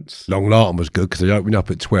moments. Long Lartin was good because they opened up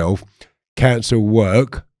at 12, cancel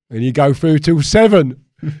work, and you go through till 7.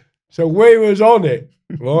 So we was on it.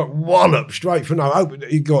 Right, wallop straight for no.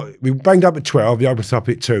 We banged up at 12. He opens up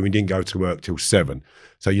at 2. We didn't go to work till 7.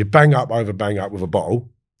 So you bang up with a bottle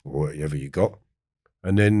or whatever you got,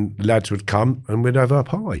 and then the lads would come and we'd have a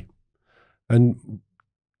pie and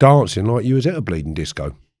dancing like you was at a bleeding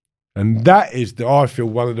disco. And that is, I feel,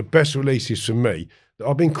 one of the best releases for me. That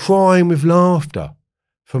I've been crying with laughter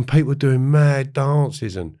from people doing mad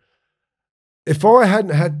dances, and if I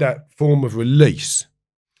hadn't had that form of release,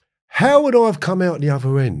 how would I have come out the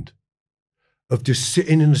other end of just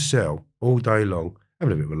sitting in a cell all day long,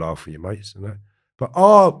 having a bit of a laugh with your mates and that? But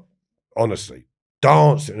honestly,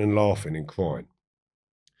 dancing and laughing and crying.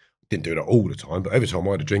 Didn't do that all the time, but every time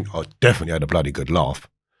I had a drink, I definitely had a bloody good laugh.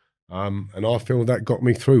 And I feel that got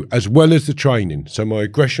me through, as well as the training. So my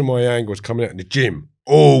aggression, my anger was coming out in the gym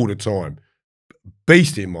all the time.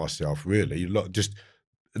 Beasting myself, really.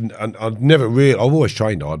 And I've never really, I've always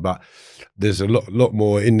trained hard, but there's a lot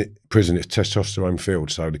more in prison. It's testosterone filled,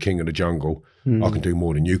 so the king of the jungle. I can do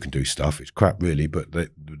more than you can do stuff. It's crap, really, but the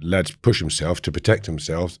lads push themselves to protect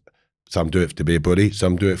themselves. Some do it to be a bully,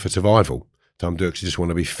 some do it for survival. Some do it because they just want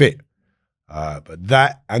to be fit. But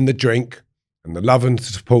that and the drink and the love and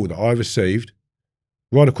support that I received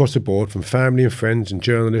right across the board from family and friends and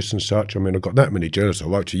journalists and such. I mean, I've got that many journalists. I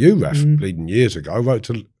wrote to you, Raph, bleeding years ago. I wrote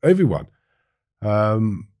to everyone.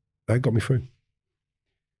 That got me through.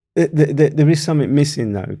 There is something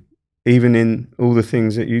missing, though, even in all the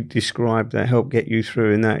things that you described that help get you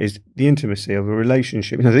through, and that is the intimacy of a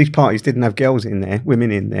relationship. You know, these parties didn't have girls in there,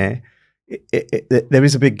 women in there. There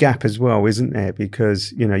is a big gap as well, isn't there?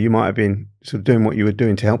 Because, you know, you might have been sort of doing what you were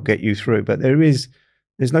doing to help get you through, but there's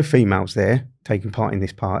no females there taking part in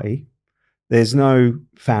this party. There's no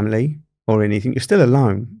family or anything. You're still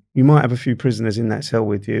alone. You might have a few prisoners in that cell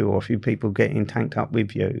with you or a few people getting tanked up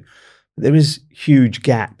with you. There is huge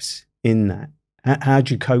gaps in that. How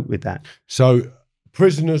do you cope with that? So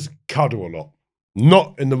prisoners cuddle a lot,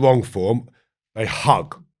 not in the wrong form. They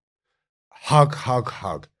hug,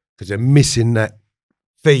 because they're missing that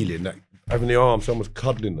feeling, that having the arm, someone's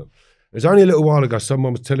cuddling them. It was only a little while ago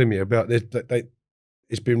someone was telling me about this, that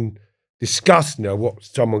it's been discussed now what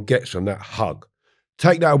someone gets from that hug.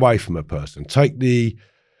 Take that away from a person. Take the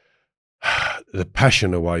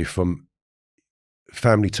passion away from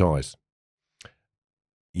family ties.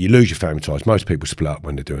 you lose your family ties. Most people split up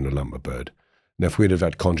when they're doing a lump of bird. Now, if we'd have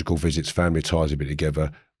had conjugal visits, family ties would be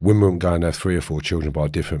together, women wouldn't go and have 3 or 4 children by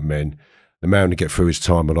different men. The man would get through his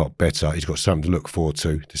time a lot better. He's got something to look forward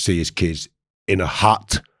to see his kids in a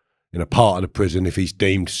hut, in a part of the prison, if he's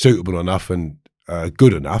deemed suitable enough and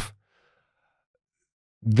good enough.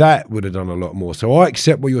 That would have done a lot more. So I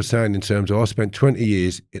accept what you're saying in terms of I spent 20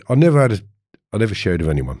 years, I never shared with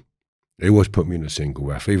anyone. They always put me in a single,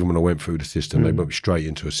 Raph. Even when I went through the system, they put me straight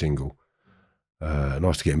into a single. And I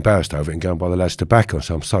used to get embarrassed over it and go and buy the lads tobacco.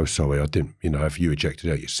 So I'm so sorry I didn't, have you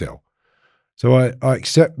ejected out your cell. So I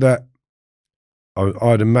accept that I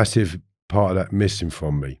had a massive part of that missing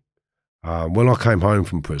from me. When I came home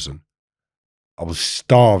from prison, I was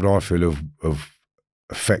starved, I feel, of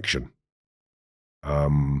affection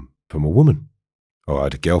from a woman. I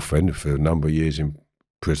had a girlfriend for a number of years in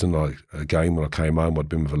prison. Again, when I came home, I'd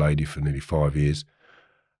been with a lady for nearly 5 years.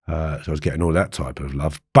 So I was getting all that type of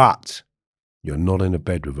love. But you're not in a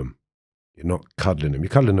bed with them. You're not cuddling them.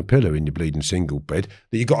 You're cuddling a pillow in your bleeding single bed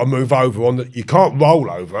that you've got to move over on. That you can't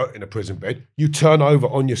roll over in a prison bed. You turn over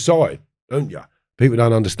on your side, don't you? People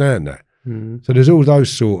don't understand that. So there's all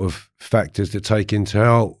those sort of factors that take into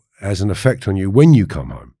how has an effect on you when you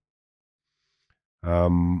come home.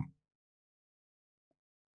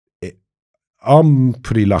 I'm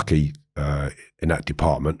pretty lucky in that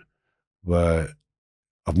department where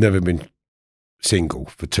I've never been single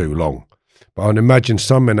for too long. But I'd imagine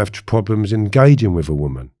some men have problems engaging with a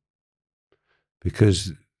woman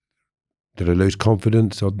because do they lose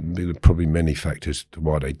confidence? There are probably many factors to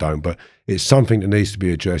why they don't, but it's something that needs to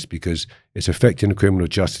be addressed because it's affecting the criminal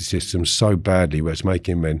justice system so badly where it's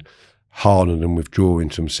making men harden and withdraw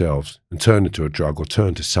into themselves and turn into a drug or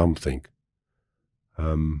turn to something.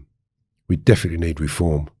 We definitely need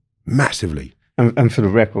reform, massively. And for the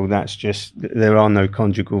record, that's just, there are no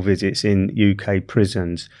conjugal visits in UK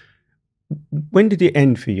prisons. When did it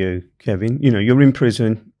end for you, Kevin? You're in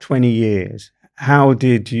prison 20 years. How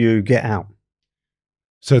did you get out?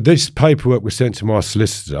 So this paperwork was sent to my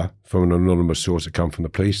solicitor from an anonymous source that come from the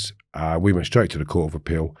police. We went straight to the Court of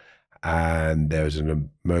Appeal and there was an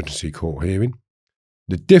emergency court hearing.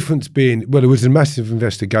 The difference being, well, it was a massive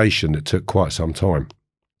investigation that took quite some time.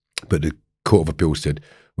 But the Court of Appeal said,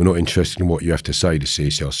 we're not interested in what you have to say to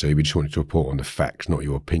CCLC. We just want you to report on the facts, not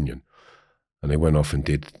your opinion. And they went off and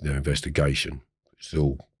did their investigation. It's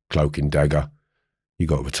all cloak and dagger. You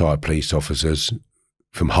got retired police officers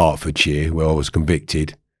from Hertfordshire, where I was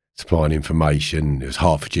convicted, supplying information. It was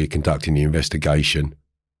Hertfordshire conducting the investigation.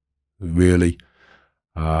 Really?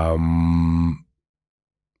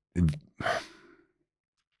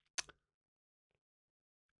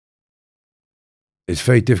 It's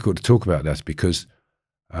very difficult to talk about that because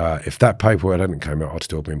if that paperwork hadn't come out, I'd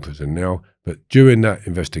still be in prison now. But during that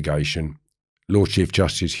investigation, Lord Chief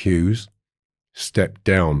Justice Hughes stepped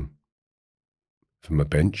down from a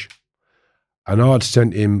bench and I'd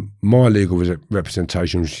sent him my legal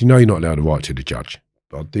representation, which you're not allowed to write to the judge.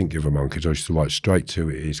 But I didn't give a monkeys. I used to write straight to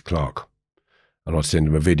his clerk. And I'd send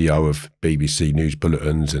him a video of BBC News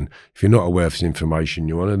bulletins. And if you're not aware of this information,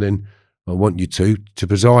 Your Honour, then I want you to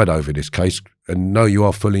preside over this case and know you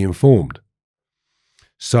are fully informed.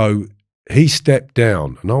 So he stepped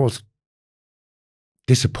down and I was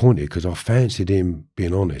disappointed because I fancied him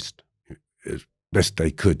being honest as best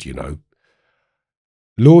they could,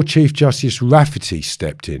 Lord Chief Justice Rafferty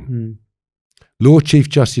stepped in. Lord Chief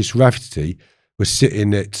Justice Rafferty was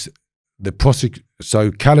sitting at the prosecutor.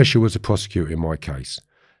 So Kalisher was the prosecutor in my case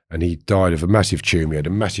and he died of a massive tumour. He had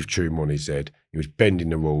a massive tumour on his head. He was bending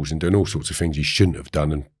the rules and doing all sorts of things he shouldn't have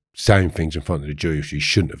done and saying things in front of the jury which he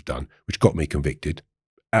shouldn't have done, which got me convicted.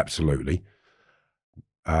 Absolutely.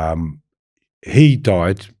 He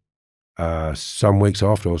died some weeks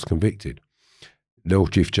after I was convicted.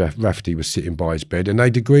 Lord Chief Rafferty was sitting by his bed and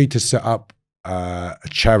they'd agreed to set up a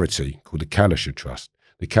charity called the Kalisher Trust.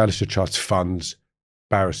 The Kalisher Trust funds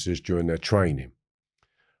barristers during their training.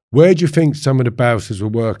 Where do you think some of the barristers were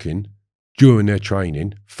working during their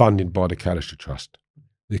training, funded by the Kalisher Trust?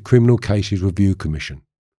 The Criminal Cases Review Commission.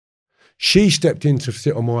 She stepped in to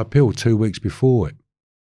sit on my appeal 2 weeks before it.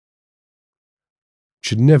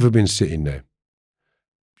 She'd never been sitting there.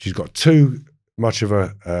 She's got too much of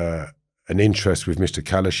an interest with Mr.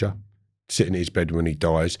 Kalisher, sitting in his bed when he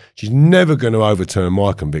dies. She's never going to overturn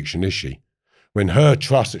my conviction, is she? When her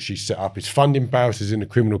trust that she set up is funding barristers in the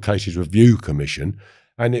Criminal Cases Review Commission,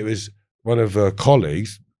 and it was one of her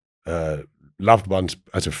colleagues, loved ones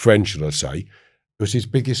as a friend, should I say, was his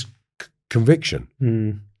biggest conviction.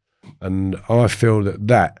 And I feel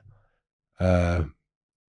that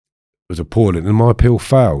was appalling, and my appeal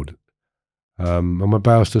failed. And my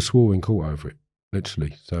barrister swore in court over it.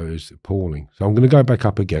 literally. So it's appalling. So I'm going to go back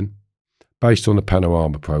up again, based on the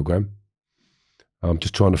Panorama programme. I'm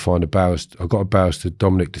just trying to find a barrister. I've got a barrister,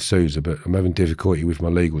 Dominic D'Souza, but I'm having difficulty with my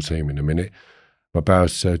legal team in a minute. My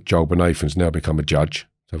barrister, Joel Benathan's now become a judge,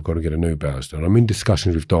 so I've got to get a new barrister. And I'm in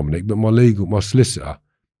discussions with Dominic, but my solicitor,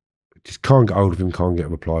 just can't get hold of him, can't get a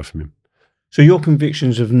reply from him. So your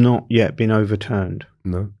convictions have not yet been overturned?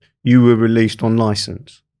 No. You were released on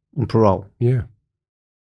licence, on parole? Yeah.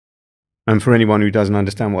 And for anyone who doesn't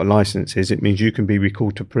understand what a licence is, it means you can be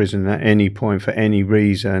recalled to prison at any point for any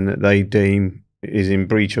reason that they deem is in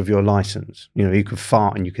breach of your licence. You know, you could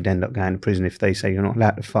fart and you could end up going to prison if they say you're not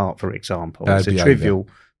allowed to fart, for example. It's a trivial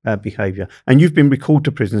behaviour. And you've been recalled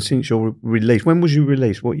to prison since your release. When was you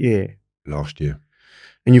released? What year? Last year.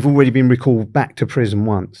 And you've already been recalled back to prison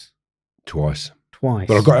once? Twice. Twice.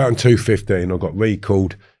 But I got out in 2015. I got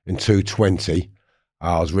recalled in 2020.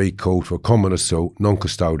 I was recalled for a common assault,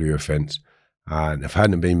 non-custodial offence. And if it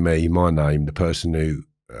hadn't been me, my name, the person who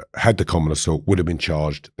had the common assault would have been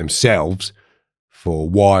charged themselves for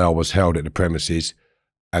why I was held at the premises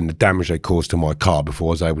and the damage they caused to my car before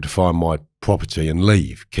I was able to find my property and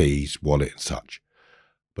leave, keys, wallet and such.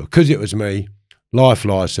 But because it was me, life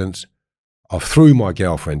licence, I threw my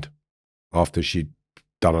girlfriend after she'd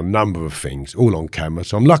done a number of things, all on camera.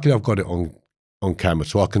 So I'm lucky I've got it on camera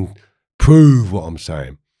so I can prove what I'm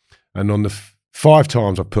saying. And on the 5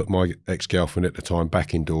 times I put my ex-girlfriend at the time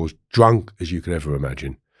back indoors, drunk as you could ever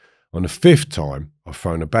imagine. On the 5th time, I've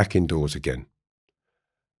thrown her back indoors again.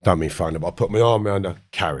 Don't mean thrown her, but I put my arm around her,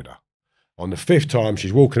 carried her. On the 5th time,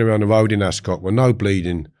 she's walking around the road in Ascot with no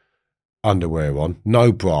bleeding underwear on,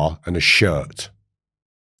 no bra, and a shirt,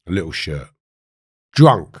 a little shirt.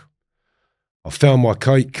 Drunk. I found my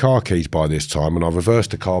car keys by this time, and I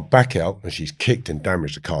reversed the car back out, and she's kicked and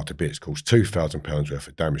damaged the car to bits, caused £2,000 worth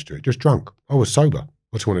of damage to it. Just drunk. I was sober.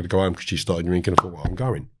 I just wanted to go home because she started drinking. I thought, well, I'm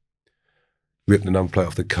going. Ripped the number plate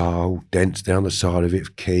off the car, all dents down the side of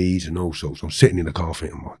it, keys and all sorts. I'm sitting in the car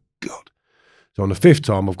thinking, oh my God. So on the 5th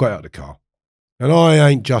time, I've got out of the car. And I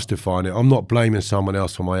ain't justifying it. I'm not blaming someone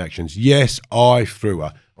else for my actions. Yes, I threw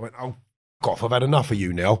her. I went, oh, God, I've had enough of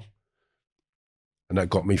you now. And that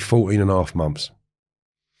got me 14.5 months.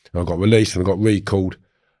 And I got released and I got recalled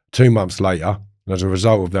 2 months later. And as a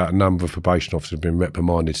result of that, a number of probation officers have been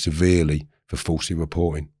reprimanded severely for falsely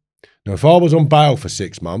reporting. Now, if I was on bail for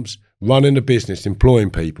 6 months, running a business, employing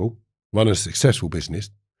people, running a successful business,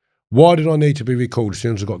 why did I need to be recalled as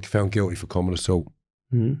soon as I got found guilty for common assault?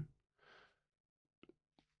 Because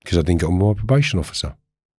I didn't get on my probation officer.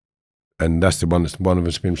 And that's the one that's one of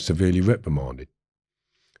us been severely reprimanded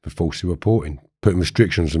for falsely reporting, putting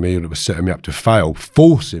restrictions on me that were setting me up to fail,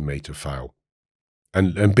 forcing me to fail,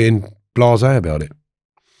 and being blasé about it.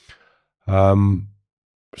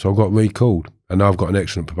 So I got recalled, and now I've got an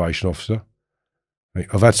excellent probation officer.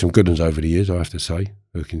 I've had some good ones over the years, I have to say,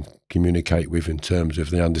 who I can communicate with in terms of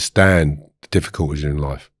they understand the difficulties in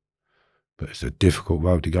life. But it's a difficult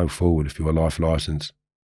road to go forward if you're a life licence.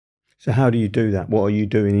 So how do you do that? What are you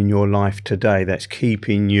doing in your life today that's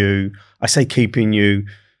keeping you, I say keeping you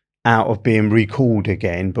out of being recalled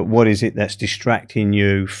again, but what is it that's distracting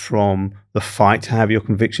you from the fight to have your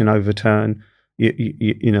conviction overturned?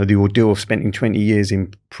 You know, the ordeal of spending 20 years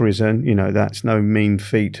in prison, you know, that's no mean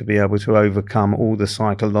feat to be able to overcome all the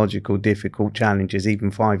psychological difficult challenges, even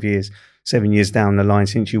 5 years, 7 years down the line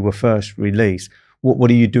since you were first released. What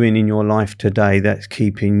are you doing in your life today that's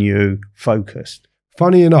keeping you focused?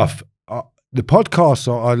 Funny enough, the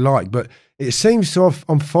podcasts I like, but it seems to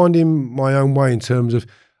I'm finding my own way in terms of,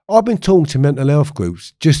 I've been talking to mental health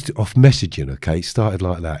groups just off messaging, okay? It started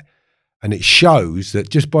like that. And it shows that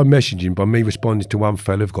just by messaging, by me responding to one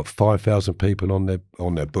fella, I've got 5,000 people on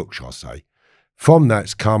their book, shall I say. From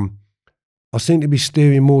that's come, I seem to be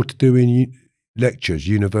steering more to doing lectures,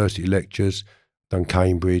 university lectures. I've done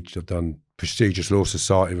Cambridge, I've done Prestigious Law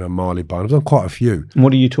Society around Marylebone. I've done quite a few. And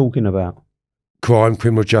what are you talking about? Crime,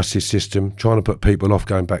 criminal justice system, trying to put people off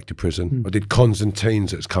going back to prison. I did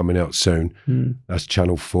Constantine's that's coming out soon. That's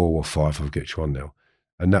Channel 4 or 5, I forget which one now.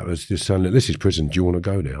 And that was just saying, look, this is prison, do you want to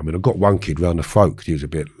go there? I mean, I got one kid round the throat because he was a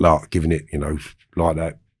bit like giving it, you know, like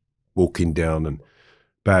that, walking down and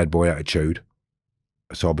bad boy attitude.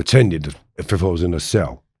 So I pretended if I was in a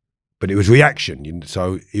cell. But it was reaction.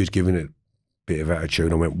 So he was giving it a bit of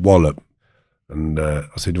attitude. I went, wallop. And I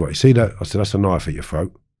said, what, you see that? I said, that's a knife at your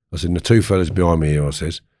throat. I said, and the 2 fellas behind me here, I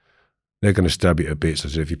says, they're going to stab you to bits. I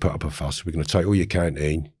said, if you put up a fuss, we're going to take all your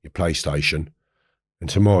canteen, your PlayStation, and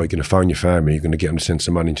tomorrow you're going to phone your family, you're going to get them to send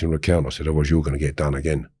some money into an account. I said, otherwise you're going to get done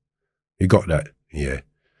again. You got that? Yeah.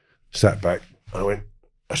 Sat back. I went,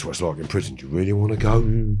 that's what it's like in prison. Do you really want to go?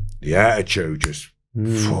 The attitude just,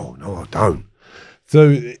 oh, no, I don't.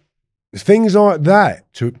 So things like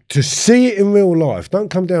that, to see it in real life, don't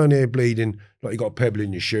come down here bleeding like you got a pebble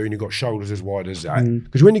in your shoe and you've got shoulders as wide as that.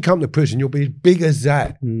 Because when you come to prison, you'll be as big as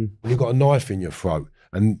that. And you've got a knife in your throat.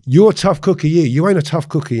 And you're a tough cookie here. You ain't a tough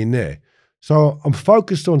cookie in there. So I'm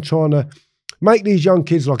focused on trying to make these young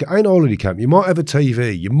kids like it ain't a holiday camp. You might have a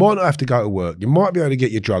TV. You might not have to go to work. You might be able to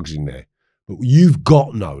get your drugs in there. But you've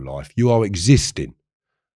got no life. You are existing.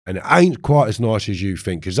 And it ain't quite as nice as you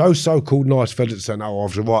think. Because those so-called nice fellas that say, no, I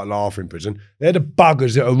was a right laugher in prison, they're the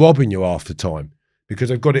buggers that are robbing you half the time. Because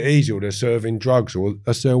they've got it easy, or they're serving drugs, or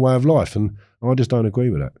that's their way of life. And I just don't agree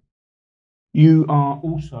with that. You are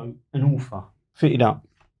also an author. Fitted Up,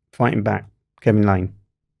 Fighting Back, Kevin Lane.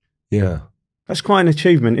 Yeah. That's quite an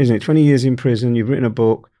achievement, isn't it? 20 years in prison, you've written a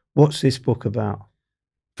book. What's this book about?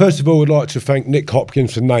 First of all, I'd like to thank Nick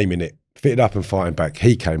Hopkins for naming it. Fitted Up and Fighting Back.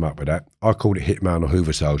 He came up with that. I called it Hitman or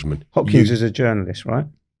Hoover Salesman. Hopkins is a journalist, right?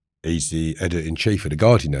 He's the editor-in-chief of The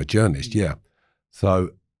Guardian now, journalist, yeah.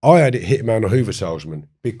 So I had it Hitman or Hoover Salesman.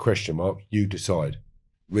 Big question mark. You decide.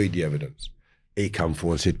 Read the evidence. He come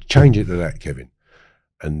forward and said, change it to that, Kevin.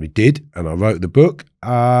 And we did, and I wrote the book,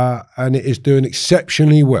 and it is doing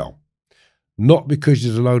exceptionally well. Not because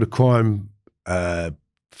there's a load of crime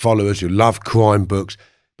followers who love crime books,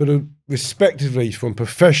 but respectively from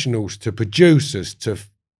professionals to producers to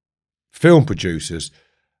film producers,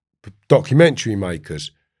 documentary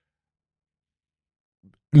makers,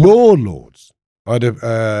 law lords. I had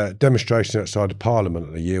a demonstration outside the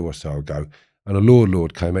Parliament a year or so ago, and a law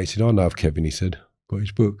lord came out. He said, I know of Kevin. He said, got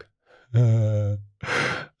his book.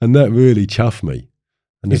 And that really chuffed me.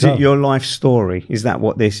 And is it your life story? Is that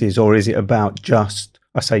what this is? Or is it about just,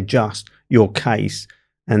 I say just, your case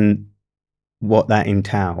and what that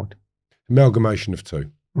entailed? Amalgamation of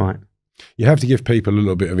two. Right. You have to give people a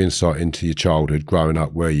little bit of insight into your childhood, growing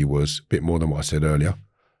up, where you was, a bit more than what I said earlier.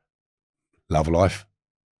 Love life,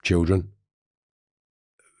 children,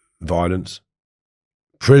 violence,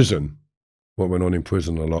 prison, what went on in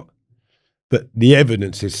prison a lot. But the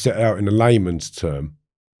evidence is set out in a layman's term,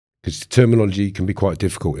 because the terminology can be quite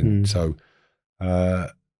difficult. And so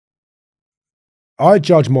I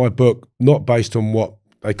judge my book not based on what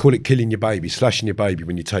they call it, killing your baby, slashing your baby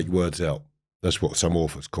when you take words out. That's what some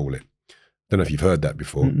authors call it. Don't know if you've heard that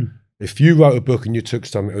before. If you wrote a book and you took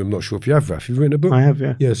something, I'm not sure if you have, Raph. You've written a book? I have,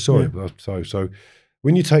 yeah. Yeah, sorry. Yeah. So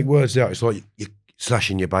when you take words out, it's like you're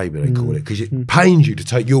slashing your baby, they call it, because it pains you to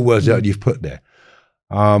take your words out that you've put there.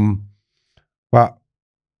 But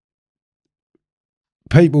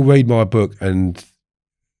people read my book and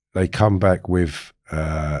they come back with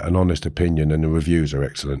an honest opinion, and the reviews are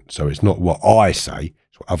excellent. So it's not what I say,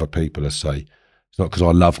 it's what other people say. It's not because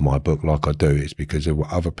I love my book like I do, it's because of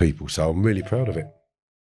what other people say. So I'm really proud of it.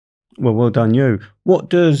 Well done you. What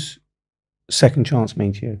does second chance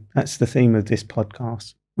mean to you? That's the theme of this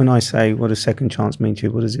podcast. When I say, what does second chance mean to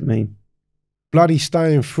you, what does it mean? Bloody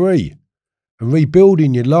staying free and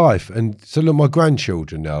rebuilding your life. And so look, my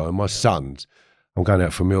grandchildren now and my sons, I'm going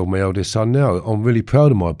out for a meal with my eldest son now. I'm really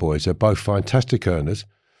proud of my boys. They're both fantastic earners,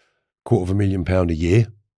 £250,000 a year.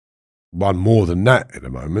 One more than that at the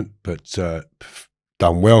moment, but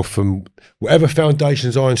done well from whatever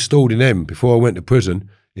foundations I installed in them before I went to prison.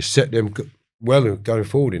 It's set them well going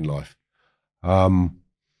forward in life.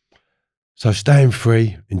 So staying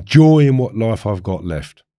free, enjoying what life I've got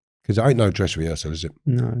left. Because it ain't no dress rehearsal, is it?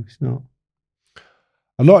 No, it's not.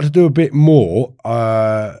 I'd like to do a bit more.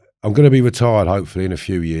 I'm going to be retired, hopefully, in a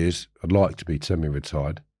few years. I'd like to be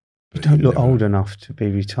semi-retired. You don't look old enough to be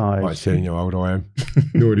retired. I'm telling you how old I am.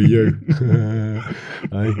 Nor do you.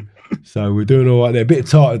 Hey? So we're doing all right there. A bit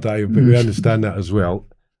tight today, but we understand that as well.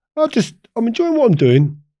 I'm enjoying what I'm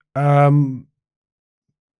doing.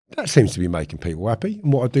 That seems to be making people happy,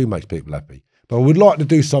 and what I do makes people happy. But I would like to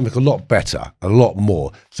do something a lot better, a lot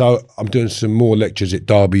more. So I'm doing some more lectures at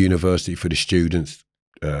Derby University for the students,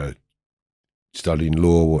 studying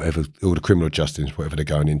law, whatever, all the criminal justice, whatever they're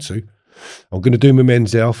going into. I'm going to do my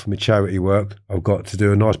men's health, my charity work. I've got to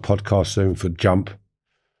do a nice podcast soon for Jump.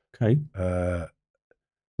 Okay.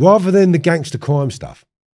 Rather than the gangster crime stuff,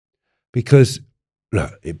 because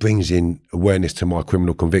look, it brings in awareness to my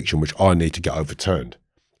criminal conviction, which I need to get overturned.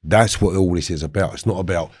 That's what all this is about. It's not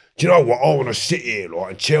about, do you know what, I want to sit here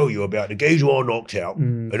and tell you about the geezer I knocked out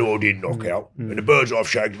and who I didn't knock out, and the birds I've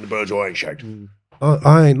shagged and the birds I ain't shagged.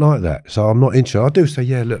 I ain't like that. So I'm not interested. I do say,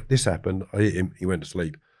 yeah, look, this happened. I hit him, he went to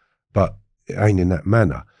sleep. But it ain't in that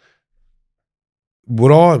manner.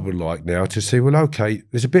 What I would like now to see, well, okay,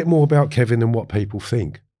 there's a bit more about Kevin than what people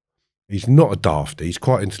think. He's not a dafty. He's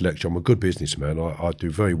quite intellectual. I'm a good businessman. I do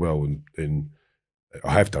very well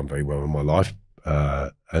I have done very well in my life.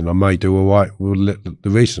 and I may do all right with the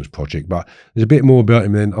Innocence project, but there's a bit more about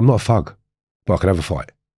him than I'm not a thug, but I can have a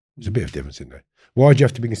fight. There's a bit of difference in there. Why do you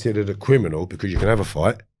have to be considered a criminal? Because you can have a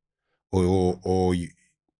fight, or you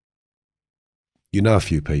know a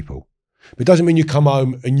few people. But it doesn't mean you come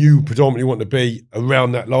home and you predominantly want to be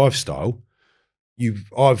around that lifestyle.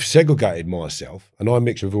 I've segregated myself, and I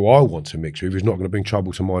mix with who I want to mix with, who's not going to bring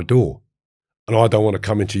trouble to my door. And I don't want to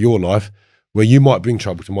come into your life where you might bring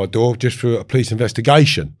trouble to my door just for a police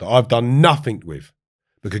investigation that I've done nothing with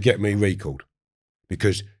that could get me recalled.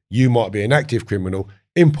 Because you might be an active criminal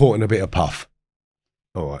importing a bit of puff.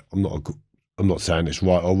 All right, I'm not saying it's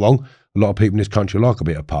right or wrong. A lot of people in this country like a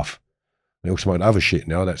bit of puff. They also smoke other shit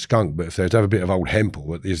now, that skunk. But if there's ever a bit of old hemp,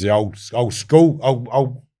 or there's the old school,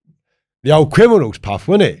 the old criminals puff,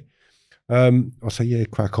 wasn't it? I say, yeah,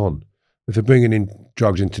 crack on. If they're bringing in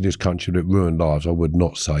drugs into this country that ruin lives, I would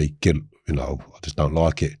not say, I just don't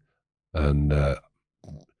like it, and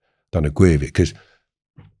don't agree with it, because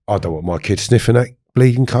I don't want my kids sniffing that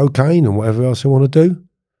bleeding cocaine and whatever else they want to do.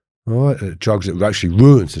 All right, drugs that actually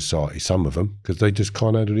ruin society, some of them, because they just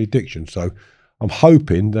can't handle the addiction. So I'm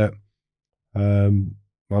hoping that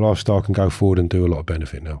my lifestyle can go forward and do a lot of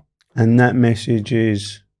benefit now. And that message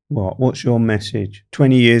is what? What's your message?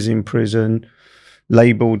 20 years in prison,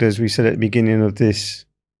 labelled, as we said at the beginning of this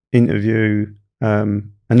interview,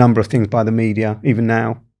 a number of things by the media, even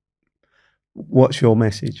now. What's your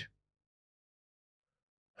message?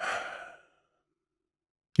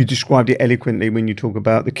 You described it eloquently when you talk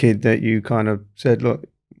about the kid that you kind of said, look,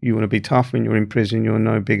 you want to be tough when you're in prison, you're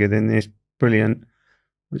no bigger than this. Brilliant.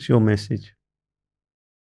 What's your message?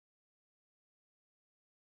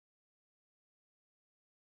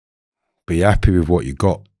 Be happy with what you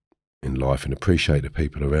got in life and appreciate the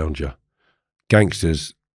people around you.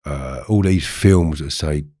 Gangsters, all these films that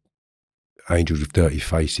say angels with dirty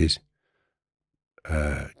faces,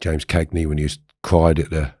 James Cagney when he was cried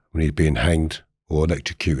when he was being hanged or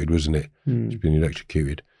electrocuted, wasn't it? He's been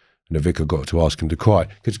electrocuted. And the vicar got to ask him to cry.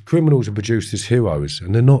 Because criminals are produced as heroes,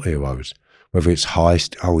 and they're not heroes. Whether it's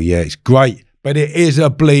heist, oh yeah, it's great, but it is a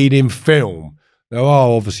bleeding film. There are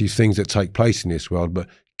obviously things that take place in this world, but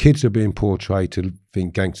kids are being portrayed to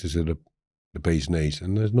think gangsters are the bee's knees,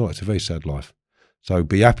 and there's not. It's a very sad life. So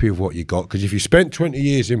be happy with what you got, because if you spent 20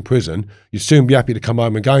 years in prison, you'd soon be happy to come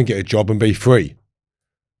home and go and get a job and be free.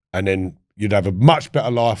 And then you'd have a much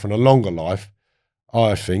better life and a longer life,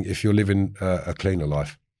 I think, if you're living a cleaner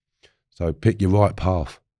life. So pick your right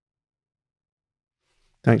path.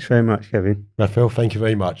 Thanks very much, Kevin. Raphael, thank you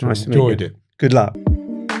very much. Nice I enjoyed it. Good luck.